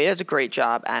he does a great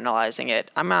job analyzing it.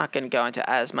 I'm not gonna go into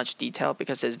as much detail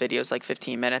because his video is like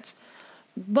 15 minutes.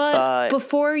 But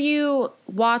before you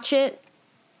watch it,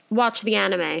 watch the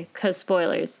anime, because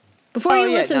spoilers. Before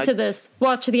you listen to this,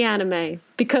 watch the anime,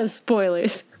 because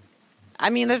spoilers. I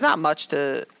mean, there's not much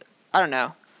to, I don't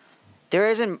know.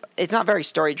 It's not very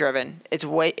story driven. It's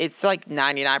like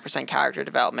 99% character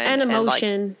development. And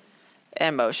emotion.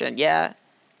 And emotion, yeah.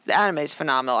 The anime is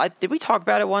phenomenal. Did we talk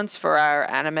about it once for our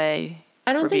anime I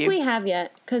don't review? think we have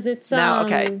yet, because it's, No,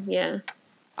 okay. Yeah.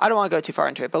 I don't want to go too far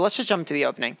into it, but let's just jump into the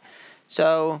opening.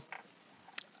 So,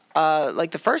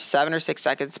 like the first 7 or 6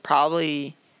 seconds,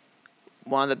 probably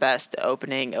one of the best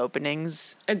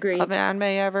openings Agreed. of an anime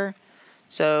ever.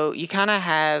 So you kind of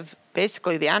have,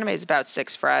 basically the anime is about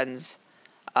 6 friends.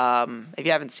 If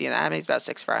you haven't seen the anime, it's about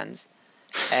 6 friends.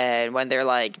 And when they're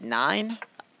like 9,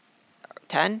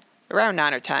 10, around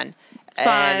 9 or 10.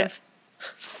 5.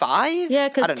 5? Yeah,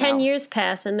 because 10 years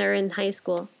pass and they're in high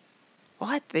school.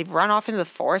 What? They run off into the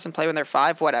forest and play when they're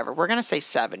 5? Whatever. We're going to say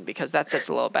 7 because that sits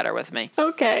a little better with me.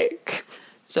 Okay.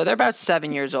 So they're about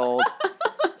 7 years old.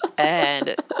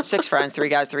 And 6 friends, 3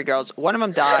 guys, 3 girls. One of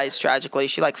them dies tragically.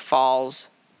 She like falls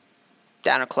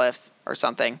down a cliff or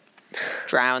something.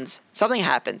 Drowns. Something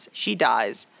happens. She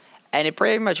dies. And it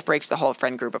pretty much breaks the whole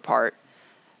friend group apart.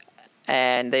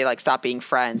 And they like stop being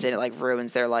friends, and it like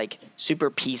ruins their like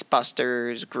super peace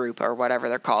busters group or whatever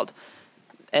they're called.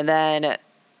 And then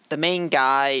the main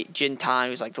guy, Jintan,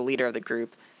 who's like the leader of the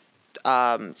group,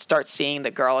 starts seeing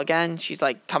the girl again. She's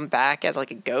like come back as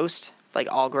like a ghost,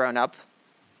 like all grown up,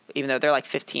 even though they're like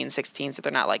 15, 16, so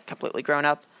they're not like completely grown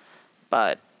up,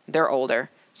 but they're older.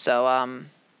 So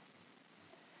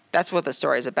that's what the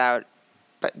story is about,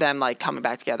 but them like coming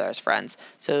back together as friends.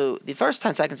 So the first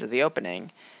 10 seconds of the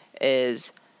opening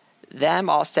is them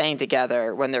all staying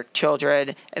together when they're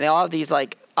children, and they all have these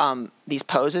like these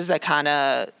poses that kind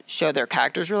of show their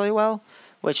characters really well,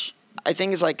 which I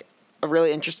think is like a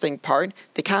really interesting part.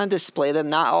 They kind of display them,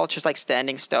 not all just like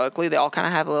standing stoically. They all kind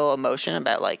of have a little emotion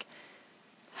about like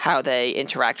how they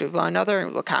interact with one another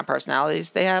and what kind of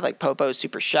personalities they have. Like Popo's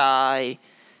super shy,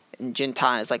 and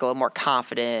Jintan is like a little more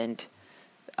confident.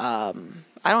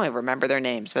 I don't even remember their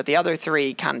names, but the other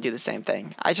 3 kind of do the same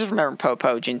thing. I just remember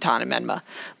Popo, Jintan, and Menma,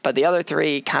 but the other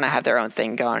 3 kind of have their own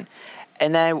thing going.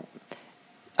 And then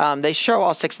they show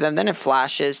all 6 of them. Then it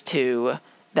flashes to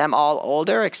them all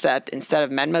older, except instead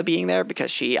of Menma being there because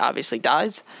she obviously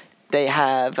dies, they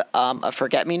have a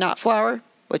forget-me-not flower,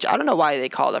 which I don't know why they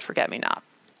call it a forget-me-not,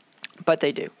 but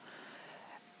they do.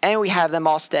 And we have them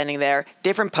all standing there,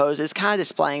 different poses, kind of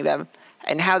displaying them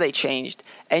and how they changed.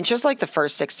 And just like the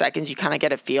first 6 seconds, you kind of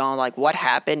get a feel on like what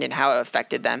happened and how it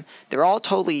affected them. They're all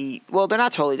totally, well, they're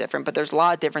not totally different, but there's a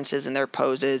lot of differences in their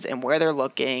poses and where they're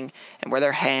looking and where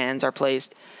their hands are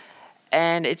placed.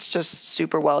 And it's just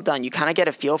super well done. You kind of get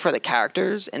a feel for the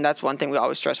characters, and that's one thing we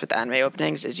always stress with anime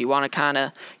openings is you want to kind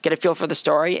of get a feel for the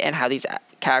story and how these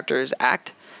characters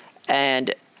act.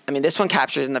 And I mean, this one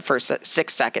captures in the first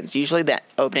 6 seconds. Usually that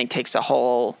opening takes a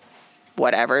whole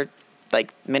whatever,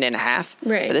 like minute and a half.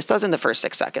 Right. But this does in the first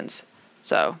 6 seconds.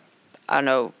 So I don't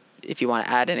know if you want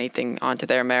to add anything onto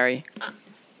there, Mary.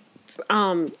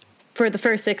 For the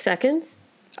first 6 seconds?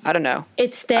 I don't know.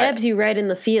 It stabs you right in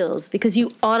the feels because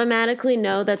you automatically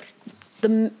know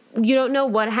you don't know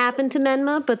what happened to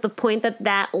Menma, but the point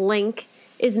that link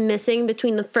is missing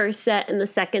between the first set and the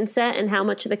second set and how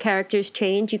much the characters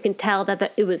change, you can tell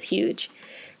that it was huge.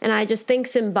 And I just think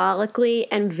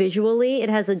symbolically and visually, it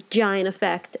has a giant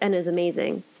effect and is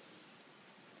amazing.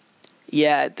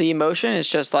 Yeah, the emotion is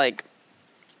just like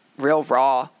real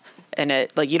raw. And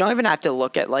it like you don't even have to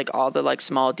look at like all the like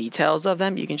small details of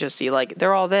them. You can just see like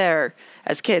they're all there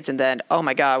as kids, and then oh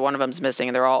my god, one of them's missing,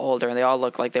 and they're all older, and they all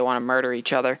look like they want to murder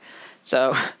each other.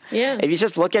 So yeah, if you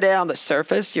just look at it on the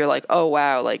surface, you're like, oh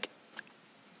wow, like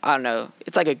I don't know,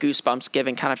 it's like a goosebumps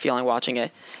giving kind of feeling watching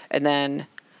it. And then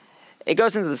it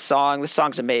goes into the song. The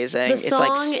song's amazing. The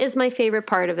song is my favorite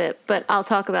part of it, but I'll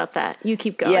talk about that. You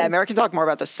keep going. Yeah, Mary can talk more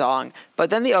about the song, but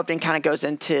then the opening kind of goes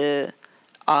into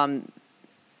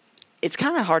it's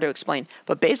kind of hard to explain,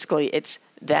 but basically it's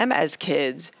them as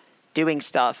kids doing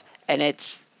stuff, and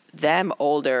it's them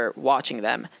older watching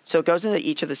them. So it goes into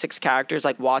each of the 6 characters,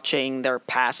 like watching their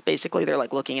past, basically. They're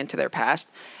like looking into their past.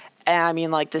 And I mean,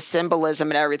 like the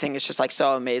symbolism and everything is just like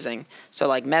so amazing. So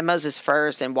like Menma's is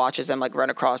first and watches them like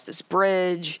run across this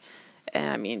bridge.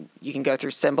 And I mean, you can go through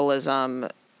symbolism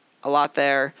a lot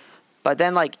there. But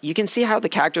then, like, you can see how the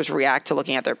characters react to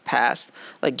looking at their past.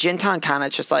 Like, Jintan kind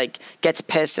of just, like, gets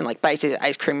pissed and, like, bites his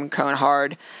ice cream cone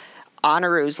hard.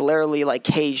 Anaru's literally, like,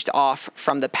 caged off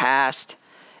from the past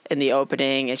in the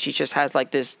opening. And she just has, like,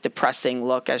 this depressing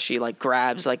look as she, like,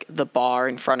 grabs, like, the bar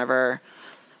in front of her.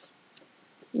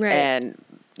 Right. And,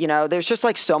 you know, there's just,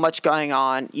 like, so much going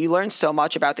on. You learn so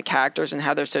much about the characters and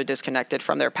how they're so disconnected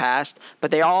from their past. But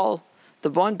they all... The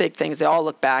one big thing is they all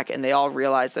look back and they all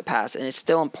realize the past, and it's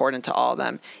still important to all of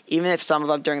them. Even if some of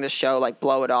them during the show like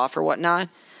blow it off or whatnot,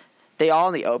 they all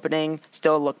in the opening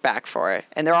still look back for it.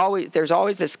 And there's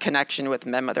always this connection with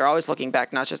Menma. They're always looking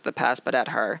back not just the past but at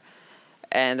her.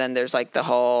 And then there's like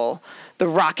the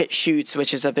rocket shoots,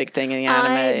 which is a big thing in the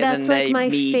anime. That's and then like my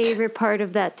meet. Favorite part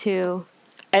of that too.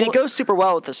 And it goes super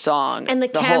well with the song. And the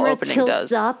whole camera opening tilts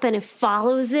does. up and it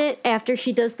follows it after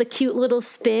she does the cute little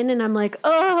spin, and I'm like,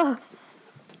 oh,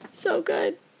 so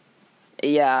good.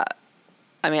 Yeah.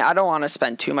 I mean, I don't want to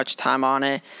spend too much time on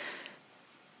it,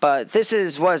 but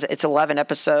it's 11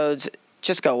 episodes.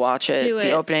 Just go watch it. Do it.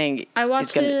 The opening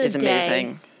is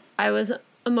amazing. I was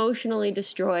emotionally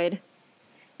destroyed.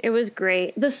 It was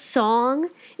great. The song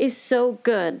is so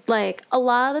good. Like, a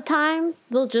lot of the times,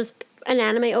 an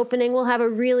anime opening will have a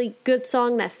really good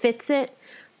song that fits it.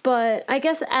 But I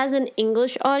guess as an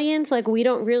English audience, like, we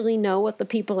don't really know what the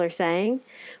people are saying.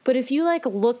 But if you, like,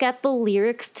 look at the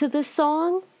lyrics to the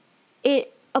song,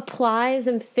 it applies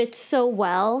and fits so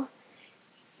well.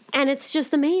 And it's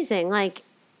just amazing. Like,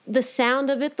 the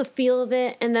sound of it, the feel of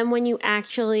it, and then when you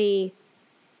actually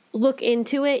look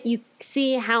into it, you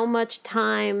see how much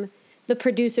time the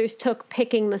producers took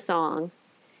picking the song.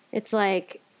 It's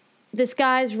like... This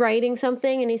guy's writing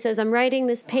something, and he says, I'm writing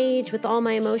this page with all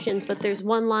my emotions, but there's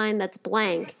one line that's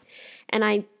blank. And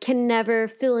I can never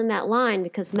fill in that line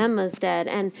because Menma's dead.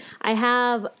 And I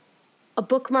have a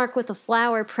bookmark with a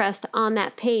flower pressed on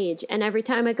that page. And every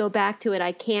time I go back to it,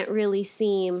 I can't really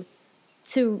seem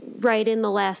to write in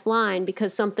the last line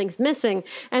because something's missing.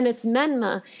 And it's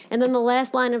Menma. And then the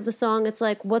last line of the song, it's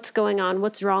like, what's going on?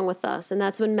 What's wrong with us? And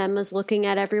that's when Menma's looking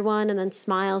at everyone and then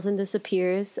smiles and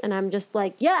disappears. And I'm just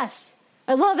like, yes,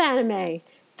 I love anime.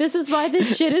 This is why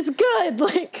this shit is good.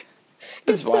 Like,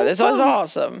 this is why this is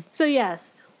awesome. So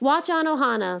yes, watch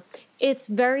Anohana. It's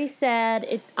very sad.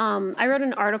 I wrote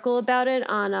an article about it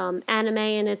on anime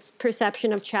and its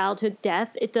perception of childhood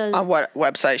death. It does. On what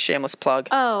website? Shameless plug.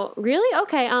 Oh, really?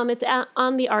 Okay. It's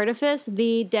on The Artifice,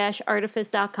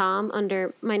 the-artifice.com,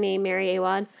 under my name, Mary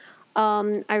Awad.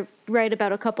 I write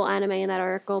about a couple anime in that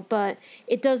article, but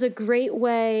it does a great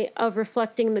way of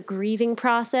reflecting the grieving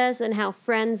process and how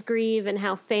friends grieve and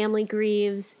how family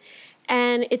grieves.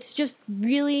 And it's just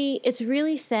it's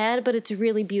really sad, but it's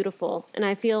really beautiful. And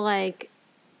I feel like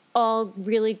all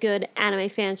really good anime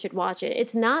fans should watch it.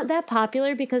 It's not that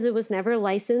popular because it was never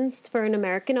licensed for an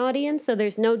American audience, so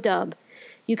there's no dub.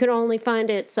 You can only find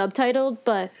it subtitled,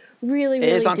 but really it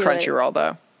is on Crunchyroll,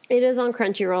 though. It is on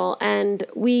Crunchyroll, and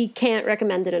we can't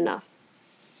recommend it enough.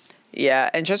 Yeah,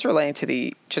 and just relating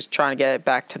to just trying to get it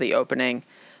back to the opening,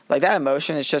 like that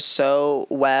emotion is just so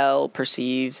well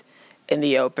perceived in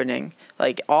the opening.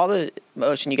 Like all the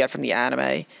emotion you get from the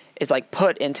anime is like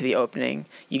put into the opening.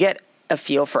 You get a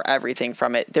feel for everything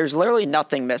from it. There's literally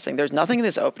nothing missing. There's nothing in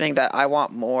this opening that I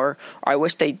want more, or I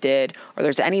wish they did, or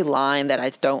there's any line that I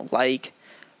don't like.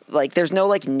 Like there's no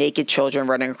like naked children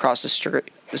running across the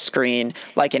screen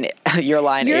like in Your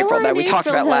Lie in April that we talked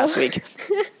about last week.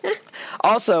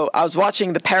 Also, I was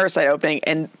watching the Parasite opening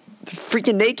and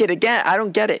freaking naked again. I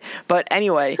don't get it. But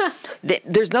anyway,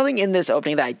 there's nothing in this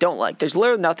opening that I don't like. There's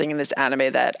literally nothing in this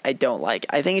anime that I don't like.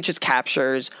 I think it just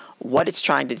captures what it's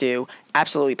trying to do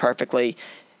absolutely perfectly.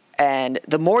 And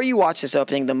the more you watch this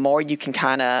opening, the more you can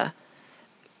kind of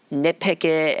nitpick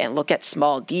it and look at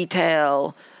small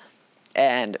detail.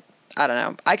 And I don't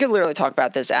know. I could literally talk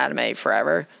about this anime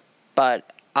forever,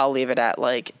 but I'll leave it at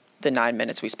like the 9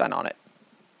 minutes we spent on it.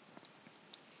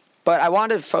 But I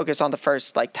wanted to focus on the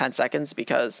first like 10 seconds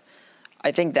because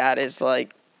I think that is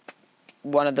like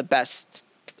one of the best.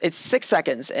 It's 6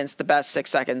 seconds, and it's the best 6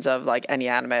 seconds of like any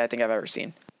anime I think I've ever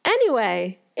seen.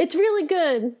 Anyway, it's really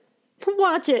good.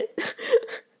 Watch it.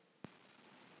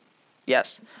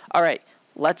 Yes. All right.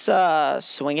 Let's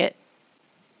swing it.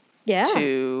 Yeah.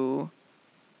 To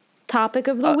topic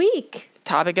of the week.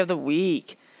 Topic of the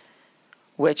week,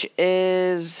 which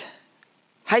is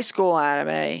high school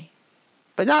anime,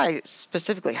 but not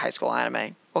specifically high school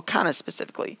anime. Well, kind of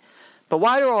specifically. But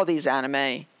why do all these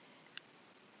anime?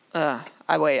 I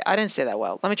didn't say that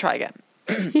well. Let me try again.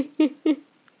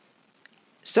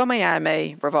 So many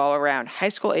anime revolve around high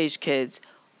school age kids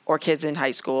or kids in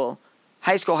high school.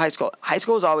 High school. High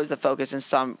school is always the focus in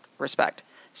some respect.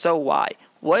 So why?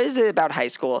 What is it about high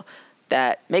school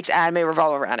that makes anime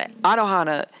revolve around it?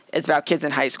 Anohana is about kids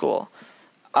in high school.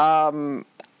 I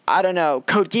don't know.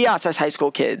 Code Geass has high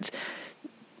school kids.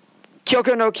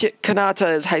 Kyoko no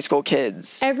Kanata is high school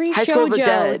kids. Every high School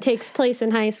shoujo takes place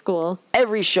in high school.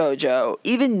 Every shoujo.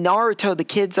 Even Naruto, the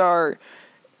kids are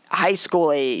high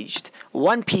school aged.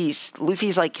 One Piece,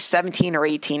 Luffy's like 17 or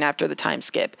 18 after the time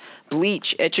skip.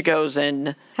 Bleach, Ichigo's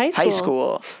in high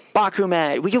school.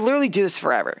 Bakuman. We could literally do this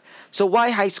forever. So why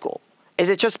high school? Is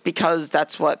it just because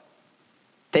that's what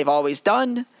they've always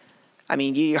done? I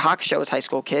mean, Yu Yu Hakusho is high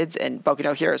school kids and Boku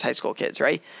no Hero is high school kids,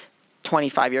 right?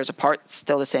 25 years apart,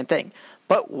 still the same thing.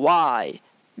 But why?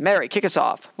 Mary, kick us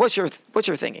off. What's your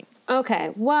thinking?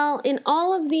 Okay, well, in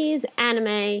all of these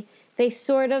anime, they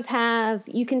sort of have,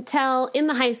 you can tell in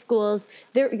the high schools,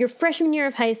 your freshman year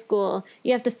of high school,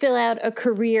 you have to fill out a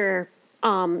career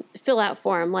fill-out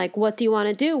form. Like, what do you want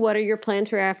to do? What are your plans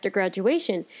for after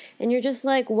graduation? And you're just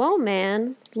like, whoa,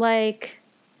 man, like,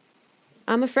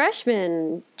 I'm a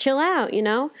freshman. Chill out, you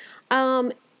know?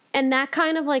 And that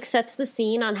kind of like sets the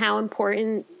scene on how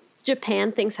important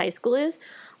Japan thinks high school is.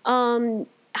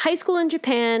 High school in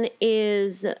Japan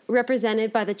is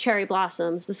represented by the cherry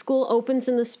blossoms. The school opens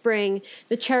in the spring.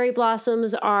 The cherry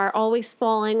blossoms are always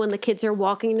falling when the kids are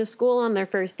walking to school on their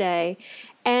first day.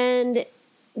 And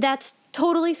that's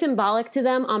totally symbolic to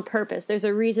them on purpose. There's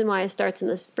a reason why it starts in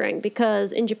the spring,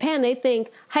 because in Japan they think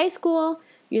high school,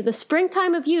 you're the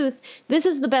springtime of youth, this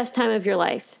is the best time of your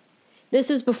life. This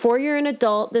is before you're an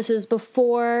adult. This is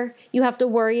before you have to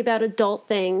worry about adult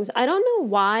things. I don't know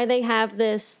why they have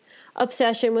this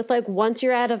obsession with, like, once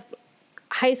you're out of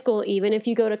high school, even if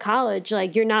you go to college,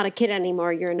 like, you're not a kid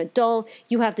anymore. You're an adult.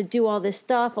 You have to do all this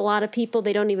stuff. A lot of people,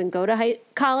 they don't even go to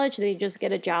college. They just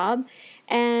get a job.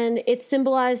 And it's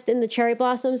symbolized in the cherry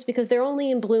blossoms because they're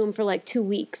only in bloom for like 2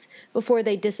 weeks before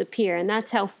they disappear. And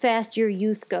that's how fast your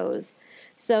youth goes.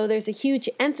 So there's a huge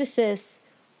emphasis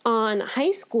on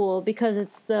high school because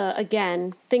it's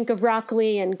again, think of Rock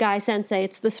Lee and Guy Sensei,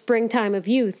 it's the springtime of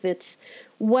youth. It's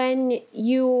when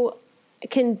you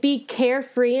can be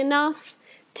carefree enough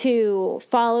to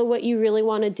follow what you really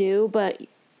want to do, but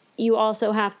you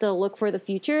also have to look for the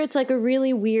future. It's like a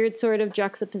really weird sort of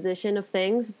juxtaposition of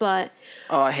things, but...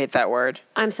 Oh, I hate that word.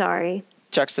 I'm sorry.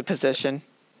 Juxtaposition.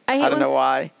 I don't know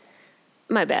why.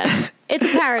 My bad. It's a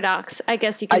paradox, I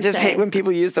guess you could say. I just hate when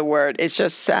people use the word. It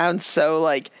just sounds so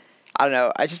like, I don't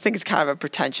know. I just think it's kind of a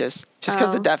pretentious. Just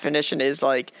because the definition is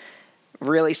like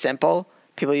really simple,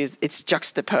 people use it's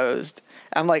juxtaposed.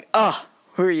 I'm like, oh,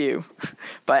 who are you?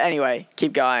 But anyway,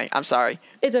 keep going. I'm sorry.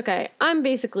 It's okay. I'm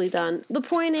basically done. The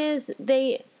point is,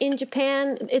 in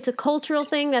Japan, it's a cultural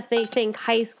thing that they think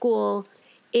high school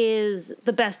is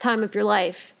the best time of your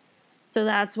life. So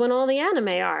that's when all the anime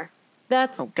are.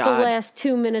 That's the last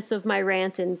 2 minutes of my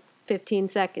rant in 15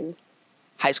 seconds.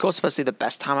 High school is supposed to be the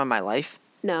best time of my life?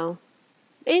 No.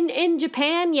 In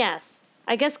Japan, yes.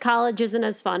 I guess college isn't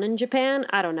as fun in Japan.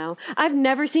 I don't know. I've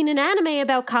never seen an anime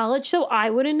about college, so I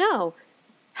wouldn't know.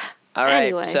 All right,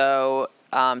 anyway. So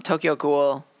Tokyo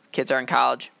Ghoul, kids are in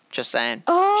college. Just saying.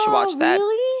 Oh, you should watch that.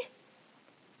 Really?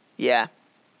 Yeah.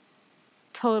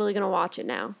 Totally going to watch it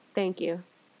now. Thank you.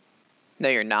 No,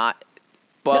 you're not.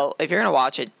 Well, if you're going to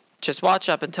watch it, just watch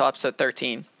up until episode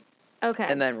 13. Okay.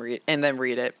 And then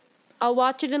read it. I'll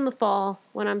watch it in the fall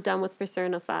when I'm done with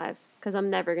Persona 5, because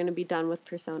I'm never going to be done with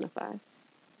Persona 5.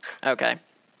 Okay.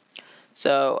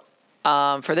 So,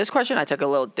 for this question, I took a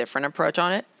little different approach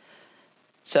on it.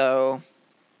 So,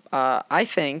 I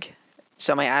think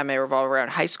so my anime revolve around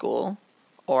high school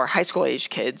or high school age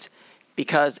kids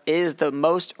because it is the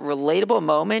most relatable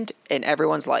moment in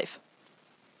everyone's life.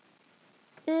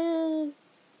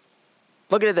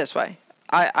 Look at it this way.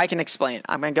 I can explain.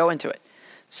 I'm going to go into it.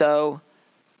 So,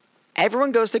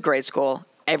 everyone goes to grade school,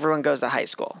 everyone goes to high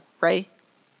school, right?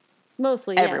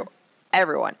 Mostly, yeah.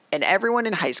 Everyone. And everyone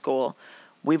in high school,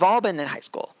 we've all been in high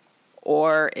school.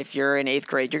 Or if you're in 8th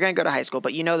grade, you're going to go to high school,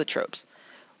 but you know the tropes.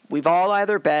 We've all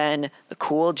either been the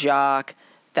cool jock,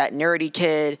 that nerdy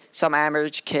kid, some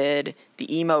average kid,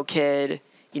 the emo kid.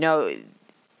 You know,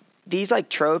 these like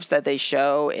tropes that they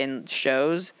show in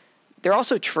shows, they're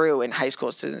also true in high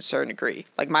school to a certain degree.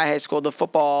 Like my high school, the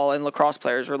football and lacrosse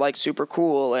players were like super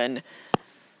cool, and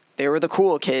they were the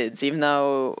cool kids, even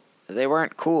though they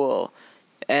weren't cool.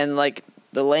 And like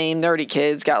the lame nerdy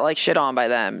kids got like shit on by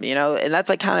them, you know, and that's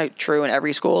like kind of true in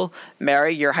every school.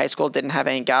 Mary, your high school didn't have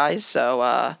any guys,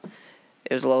 so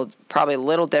it was probably a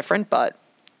little different, but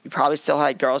you probably still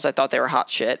had girls that thought they were hot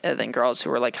shit, and then girls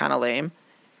who were like kind of lame.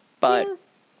 But yeah.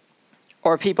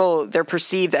 Or people, they're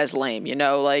perceived as lame, you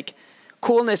know, like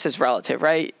coolness is relative,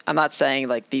 right? I'm not saying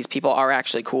like these people are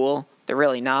actually cool. They're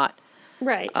really not.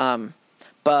 Right.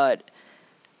 But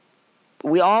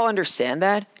we all understand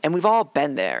that, and we've all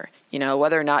been there, you know,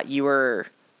 whether or not you were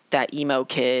that emo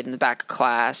kid in the back of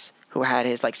class who had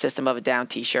his like System of a Down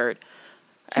t-shirt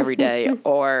every day,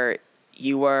 or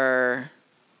you were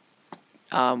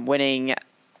winning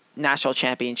national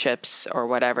championships or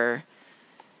whatever.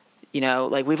 You know,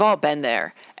 like we've all been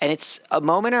there, and it's a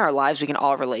moment in our lives we can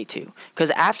all relate to. Because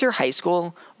after high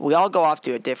school, we all go off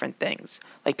to different things.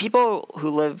 Like people who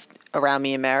lived around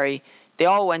me and Mary, they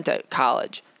all went to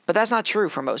college, but that's not true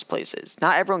for most places.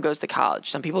 Not everyone goes to college.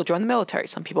 Some people join the military.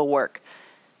 Some people work.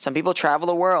 Some people travel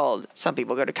the world. Some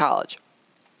people go to college.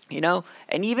 You know,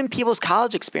 and even people's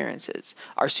college experiences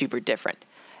are super different,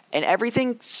 and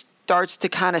everything starts to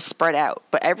kind of spread out.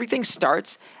 But everything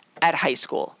starts at high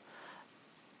school.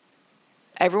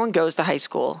 Everyone goes to high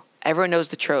school. Everyone knows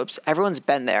the tropes. Everyone's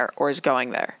been there or is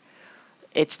going there.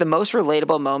 It's the most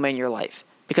relatable moment in your life.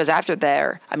 Because after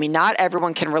there, I mean, not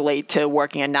everyone can relate to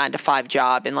working a 9-to-5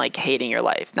 job and like hating your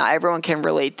life. Not everyone can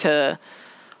relate to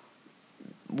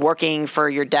working for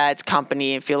your dad's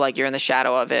company and feel like you're in the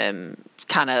shadow of him.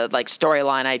 Kind of like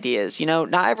storyline ideas. You know,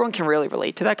 not everyone can really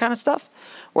relate to that kind of stuff.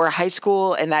 Where high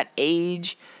school and that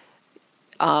age,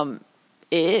 it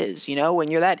is. You know,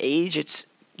 when you're that age,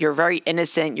 you're very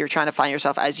innocent. You're trying to find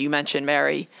yourself, as you mentioned,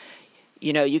 Mary.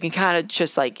 You know, you can kind of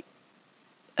just like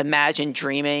imagine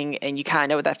dreaming, and you kind of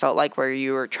know what that felt like, where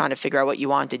you were trying to figure out what you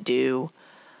wanted to do.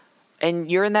 And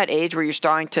you're in that age where you're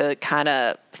starting to kind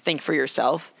of think for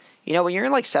yourself. You know, when you're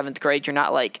in like 7th grade, you're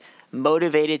not like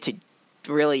motivated to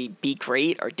really be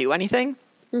great or do anything.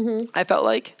 Mm-hmm. I felt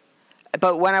like.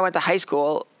 But when I went to high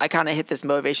school, I kind of hit this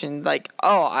motivation like,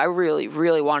 oh, I really,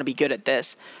 really want to be good at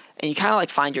this. And you kind of like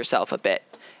find yourself a bit.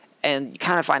 And you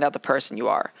kind of find out the person you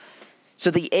are. So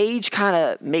the age kind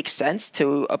of makes sense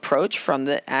to approach from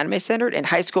the anime standard, and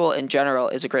high school in general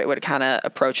is a great way to kind of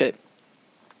approach it.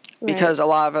 Right. Because a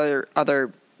lot of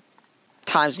other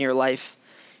times in your life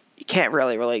you can't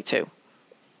really relate to.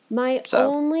 I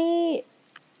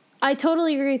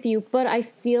totally agree with you, but I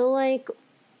feel like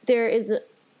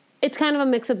it's kind of a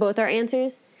mix of both our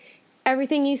answers.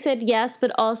 Everything you said, yes,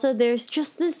 but also there's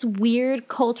just this weird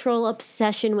cultural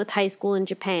obsession with high school in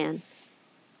Japan.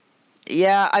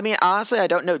 Yeah, I mean, honestly, I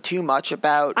don't know too much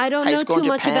about high school in Japan. I don't know too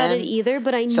much about it either,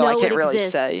 but I know it exists. So I can't really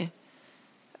say.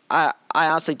 I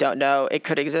honestly don't know. It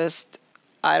could exist.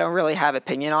 I don't really have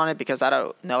opinion on it because I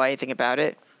don't know anything about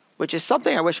it, which is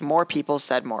something I wish more people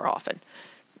said more often.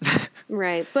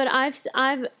 Right, but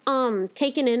I've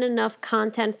taken in enough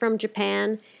content from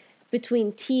Japan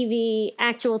between TV,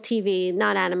 actual TV,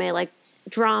 not anime, like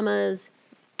dramas,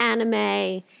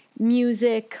 anime,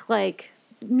 music, like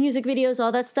music videos,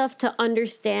 all that stuff, to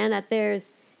understand that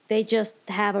they just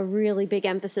have a really big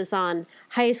emphasis on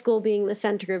high school being the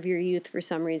center of your youth for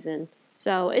some reason.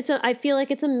 So I feel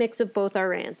like it's a mix of both our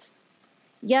rants.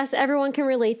 Yes, everyone can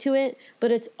relate to it,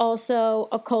 but it's also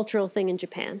a cultural thing in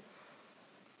Japan.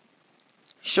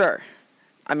 Sure.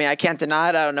 I mean, I can't deny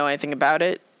it. I don't know anything about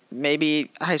it.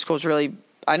 Maybe high school's really...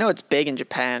 I know it's big in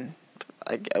Japan.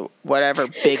 Like, whatever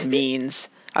big means.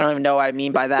 I don't even know what I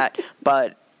mean by that.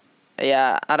 But,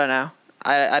 yeah, I don't know.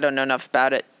 I don't know enough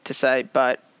about it to say,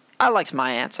 but I liked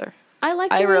my answer.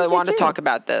 I really wanted to talk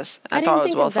about this. I thought it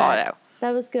was well thought out.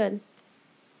 That was good.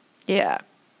 Yeah.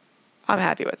 I'm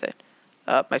happy with it.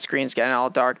 My screen's getting all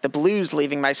dark. The blue's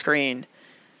leaving my screen.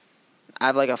 I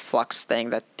have like a flux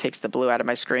thing that takes the blue out of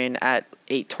my screen at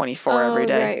 8:24 every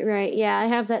day. Right. Yeah, I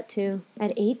have that too.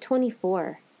 At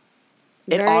 8:24.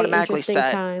 It automatically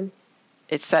set. Time.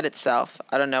 It set itself.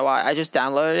 I don't know why. I just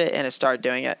downloaded it and it started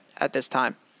doing it at this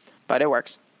time. But it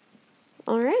works.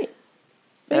 All right.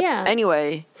 So yeah.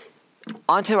 Anyway,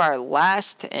 on to our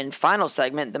last and final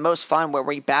segment, the most fun, where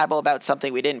we babble about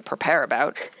something we didn't prepare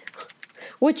about.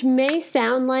 Which may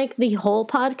sound like the whole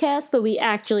podcast, but we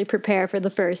actually prepare for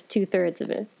the first 2/3 of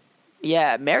it.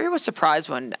 Yeah, Mary was surprised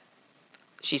when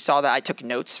she saw that I took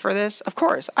notes for this. Of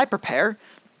course, I prepare.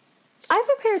 I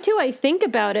prepare too. I think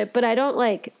about it, but I don't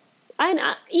like.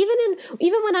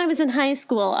 Even when I was in high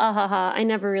school, I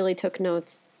never really took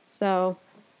notes. So.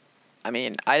 I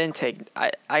mean, I didn't take.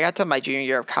 I got to my junior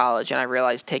year of college, and I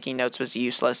realized taking notes was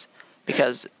useless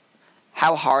because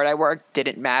how hard I worked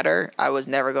didn't matter. I was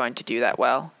never going to do that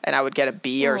well, and I would get a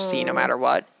B or a C no matter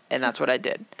what, and that's what I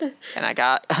did. And I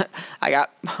got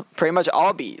pretty much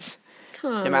all B's,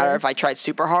 no matter if I tried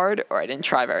super hard or I didn't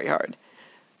try very hard.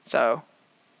 So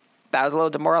that was a little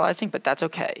demoralizing, but that's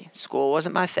okay. School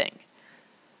wasn't my thing.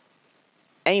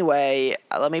 Anyway,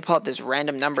 let me pull up this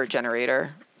random number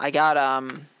generator.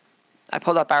 I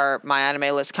pulled up my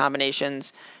anime list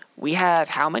combinations. We have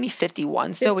how many?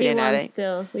 51 still? 51 we didn't add any.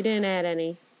 Still. We didn't add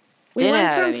any. We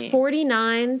went from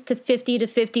 49 to 50 to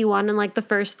 51 in like the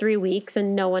first 3 weeks,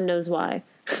 and no one knows why.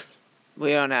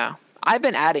 We don't know. I've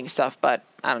been adding stuff, but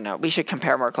I don't know. We should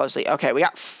compare more closely. Okay, we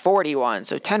got 41,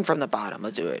 so 10 from the bottom.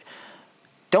 Let's do it.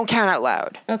 Don't count out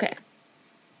loud. Okay.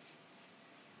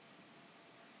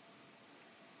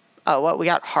 Oh, what? We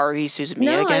got Haruhi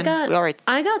Suzumiya again?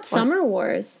 I got Summer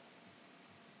Wars.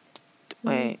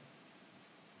 Wait.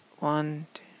 1,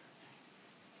 2.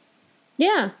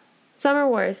 Yeah, Summer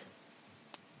Wars.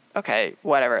 Okay,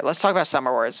 whatever. Let's talk about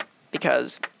Summer Wars,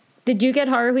 because... Did you get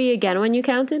Haruhi again when you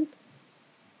counted?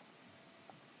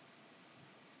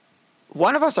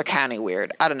 One of us are counting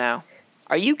weird. I don't know.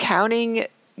 Are you counting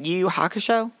Yu Yu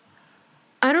Hakusho?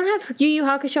 I don't have Yu Yu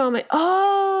Hakusho on my...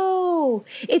 Oh!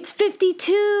 It's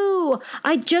 52!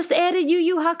 I just added Yu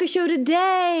Yu Hakusho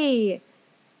today!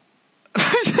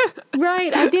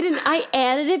 Right, I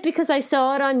added it because I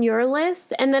saw it on your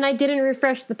list, and then I didn't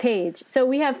refresh the page. So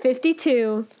we have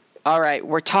 52. All right,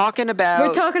 we're talking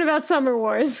about Summer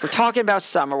Wars. We're talking about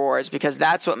Summer Wars because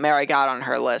that's what Mary got on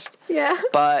her list. Yeah.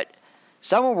 But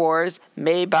Summer Wars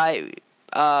made by,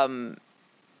 I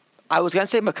was going to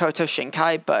say Makoto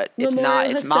Shinkai, but it's not.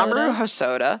 It's Mamoru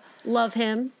Hosoda. Love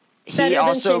him. Better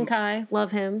than Shinkai.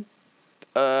 Love him.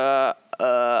 Up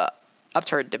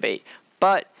to her debate.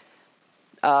 But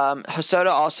Hosoda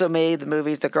also made the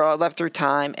movies The Girl That Left Through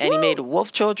Time, and he made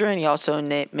Wolf Children. He also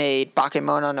made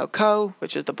Bakemono no Ko,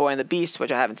 which is The Boy and the Beast,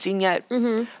 which I haven't seen yet.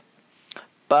 Mm-hmm.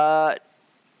 But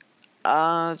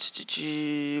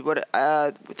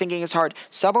thinking is hard.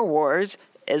 Summer Wars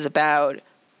is about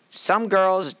some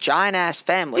girl's giant-ass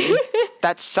family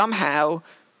that somehow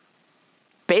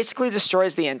basically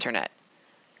destroys the internet.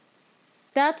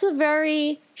 That's a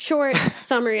very short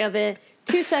summary of it.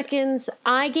 2 seconds.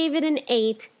 I gave it an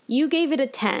 8. You gave it a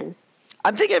 10.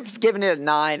 I'm thinking of giving it a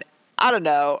 9. I don't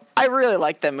know. I really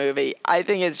like that movie. I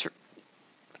think Sarah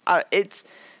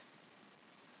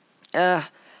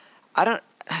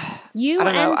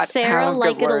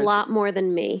like it a lot more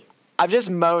than me. I'm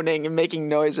just moaning and making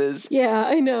noises. Yeah,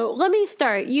 I know. Let me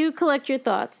start. You collect your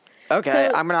thoughts. Okay,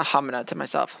 so, I'm gonna hum it to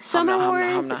myself. Summer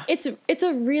Wars. It's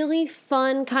a really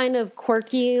fun kind of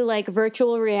quirky like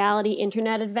virtual reality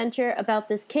internet adventure about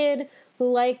this kid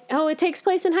who it takes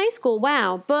place in high school.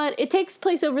 Wow, but it takes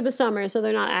place over the summer, so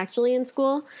they're not actually in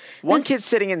school. One kid's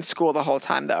sitting in school the whole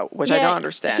time though, which I don't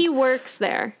understand. He works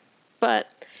there, but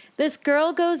this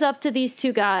girl goes up to these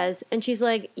two guys and she's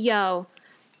like, "Yo,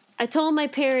 I told my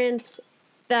parents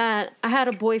that I had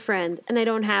a boyfriend and I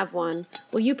don't have one.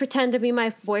 Will you pretend to be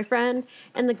my boyfriend?"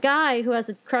 And the guy who has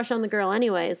a crush on the girl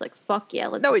anyway is like, "Fuck yeah,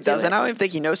 let's do it." No, he doesn't. I don't even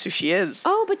think he knows who she is.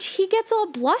 Oh, but he gets all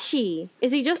blushy.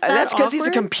 Is he just that That's because awkward? He's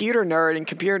a computer nerd, and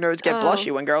computer nerds get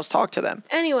blushy when girls talk to them.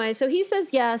 Anyway, so he says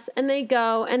yes, and they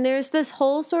go, and there's this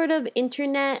whole sort of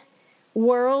internet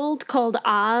world called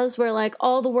Oz where like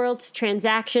all the world's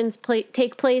transactions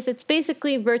take place. It's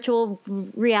basically virtual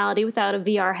reality without a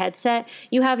VR headset.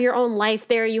 You have your own life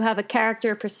there. You have a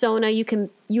character persona. You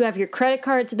have your credit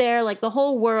cards there. Like the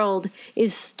whole world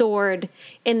is stored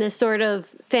in this sort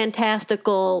of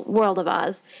fantastical world of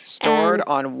Oz. Stored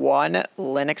on one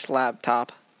Linux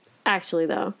laptop. Actually,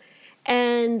 though.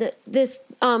 And this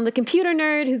the computer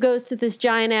nerd who goes to this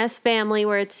giant ass family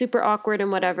where it's super awkward and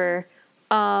whatever.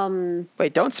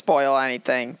 Wait, don't spoil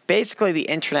anything. Basically, the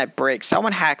internet breaks.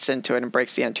 Someone hacks into it and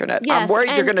breaks the internet. Yes, I'm worried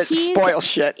you're going to spoil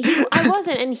shit. I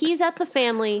wasn't. And he's at the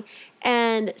family,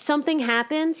 and something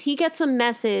happens. He gets a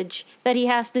message that he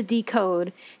has to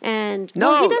decode. And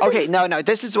no.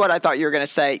 This is what I thought you were going to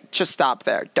say. Just stop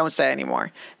there. Don't say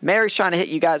anymore. Mary's trying to hit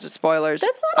you guys with spoilers.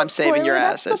 That's not I'm saving your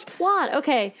asses. That's the plot.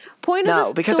 Okay. Point of the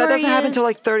story because that doesn't happen until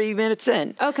like 30 minutes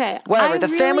in. Okay. Whatever. The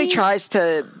family tries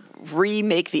to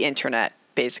remake the internet.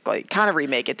 Basically, kind of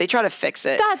remake it. They try to fix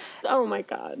it. Oh my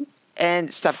God.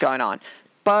 and stuff going on.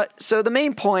 But so the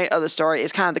main point of the story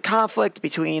is kind of the conflict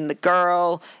between the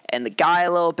girl and the guy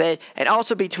a little bit, and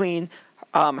also between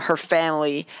her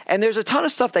family. And there's a ton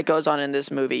of stuff that goes on in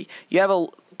this movie. You have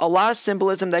a lot of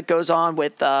symbolism that goes on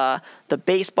with the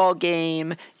baseball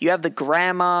game. You have the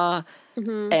grandma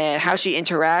and how she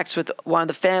interacts with one of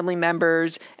the family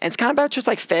members. And it's kind of about just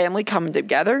like family coming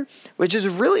together, which is a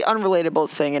really unrelatable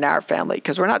thing in our family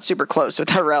because we're not super close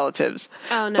with our relatives.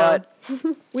 Oh, no. But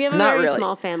we have a very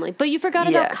small family. But you forgot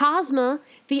about Cosma,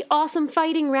 the awesome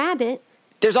fighting rabbit.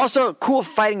 There's also a cool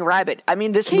fighting rabbit. I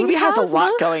mean, this movie has a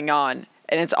lot going on,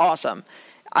 and it's awesome.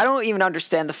 I don't even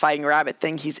understand the fighting rabbit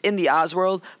thing. He's in the Oz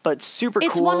world, but it's super cool.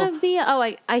 It's one of the...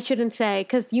 Oh, I shouldn't say,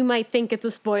 because you might think it's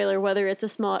a spoiler, whether it's a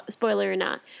small spoiler or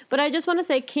not. But I just want to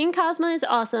say King Cosma is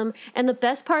awesome, and the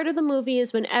best part of the movie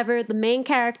is whenever the main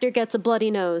character gets a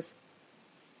bloody nose.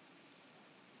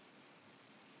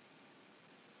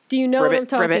 Do you know what I'm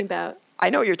talking about? I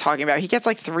know what you're talking about. He gets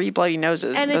like 3 bloody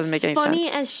noses. And it doesn't make any sense. And it's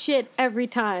funny as shit every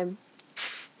time.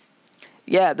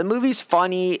 Yeah, the movie's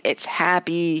funny. It's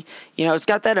happy. You know, it's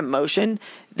got that emotion.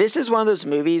 This is one of those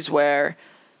movies where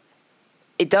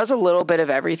it does a little bit of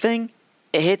everything.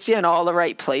 It hits you in all the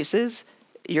right places.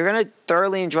 You're going to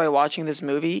thoroughly enjoy watching this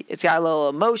movie. It's got a little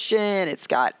emotion. It's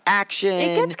got action.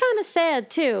 It gets kind of sad,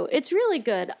 too. It's really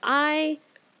good.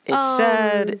 It's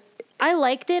sad. I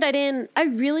liked it. I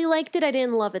really liked it. I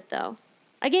didn't love it, though.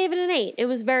 I gave it an 8. It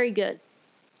was very good.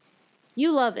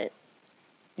 You love it.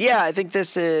 Yeah, I think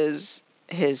this is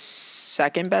his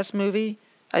second best movie.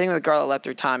 I think The Girl That Leapt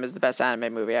Through Time is the best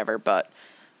anime movie ever, but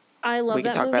I love we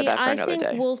can talk about that for another day. I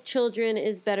think Wolf Children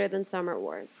is better than Summer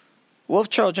Wars. Wolf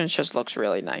Children just looks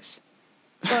really nice.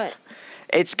 But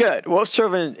it's good. Wolf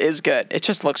Children is good. It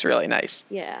just looks really nice.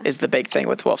 Yeah. Is the big thing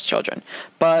with Wolf Children.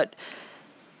 But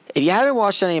if you haven't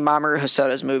watched any Mamoru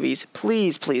Hosoda's movies,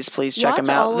 please check them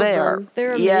out. They're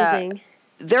amazing. Yeah,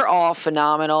 they're all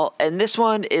phenomenal, and this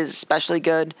one is especially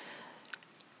good.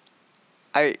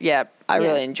 I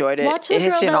really enjoyed it. Watch it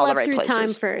hits you in all the right places. Watch The Girl That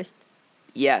Leapt Through Time first.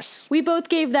 Yes. We both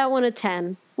gave that one a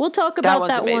 10. We'll talk about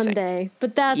that one day,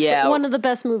 but that's one of the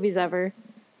best movies ever.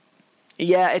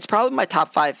 Yeah, it's probably my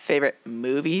top 5 favorite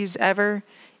movies ever.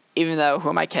 Even though, who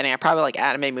am I kidding? I probably like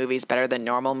anime movies better than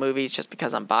normal movies just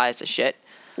because I'm biased as shit.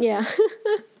 Yeah.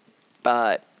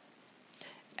 But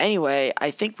anyway,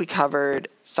 I think we covered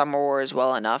Summer Wars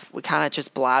well enough. We kind of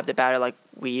just blabbed about it like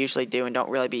we usually do and don't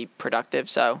really be productive,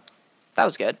 so that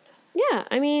was good. Yeah,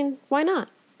 I mean, why not?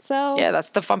 So yeah,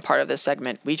 that's the fun part of this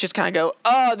segment. We just kind of go,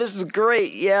 oh, this is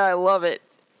great. Yeah, I love it.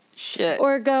 Shit.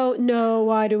 Or go, no,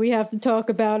 why do we have to talk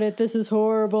about it? This is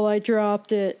horrible. I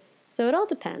dropped it. So it all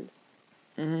depends.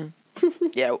 Mm-hmm.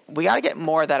 Yeah, we got to get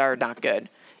more that are not good.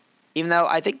 Even though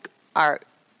I think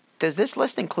does this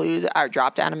list include our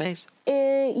dropped animes?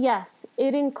 Yes,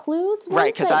 it includes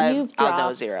ones that you've dropped. I'll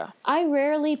know 0. I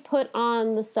rarely put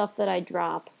on the stuff that I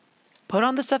drop. Put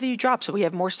on the stuff that you drop so we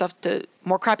have more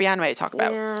crappy anime to talk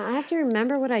about. Yeah, I have to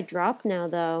remember what I dropped now,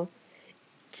 though.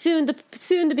 Soon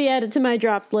to be added to my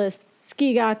dropped list,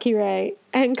 Skigakure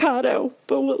and Kato,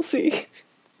 but we'll see.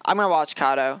 I'm going to watch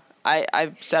Kato.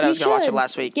 I said I was going to watch it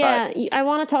last week. Yeah, but I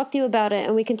want to talk to you about it,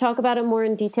 and we can talk about it more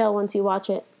in detail once you watch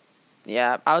it.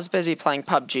 Yeah, I was busy playing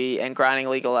PUBG and grinding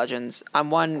League of Legends.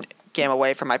 I'm one game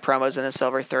away from my promos in the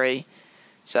Silver 3.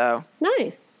 So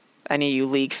nice. Any of you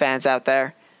League fans out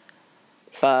there.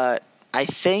 But I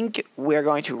think we're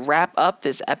going to wrap up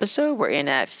this episode. We're in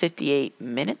at 58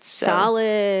 minutes.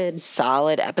 So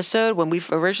solid episode. When we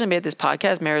originally made this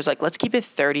podcast, Mary was like, let's keep it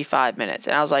 35 minutes.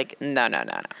 And I was like, no.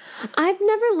 I've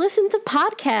never listened to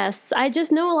podcasts. I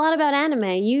just know a lot about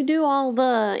anime.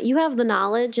 You have the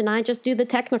knowledge, and I just do the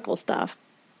technical stuff.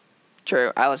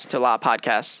 True. I listen to a lot of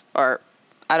podcasts.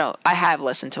 I have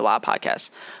listened to a lot of podcasts.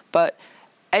 But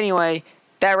anyway,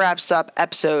 that wraps up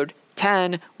episode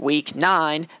 10, week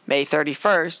 9, May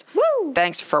 31st. Woo!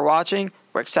 Thanks for watching.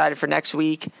 We're excited for next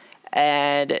week.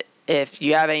 And if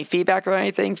you have any feedback or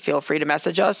anything, feel free to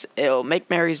message us. It'll make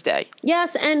Mary's day.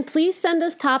 Yes, and please send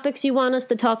us topics you want us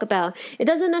to talk about. It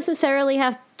doesn't necessarily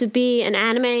have to be an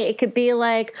anime. It could be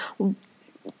like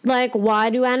why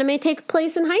do anime take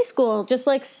place in high school? Just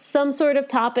like some sort of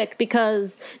topic,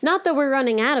 because not that we're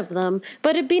running out of them,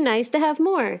 but it'd be nice to have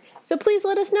more. So please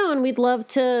let us know, and we'd love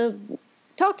to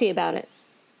talk to you about it.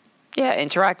 Yeah,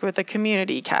 interact with the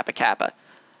community, Kappa.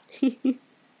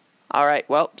 All right,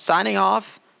 well, signing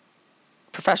off,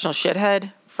 professional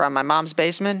shithead from my mom's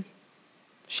basement.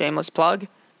 Shameless plug.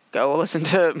 Go listen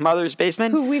to Mother's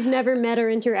Basement. Who we've never met or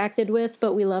interacted with,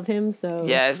 but we love him, so.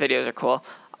 Yeah, his videos are cool.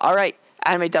 All right,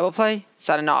 Anime Double Play,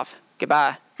 signing off.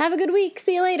 Goodbye. Have a good week.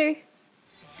 See you later.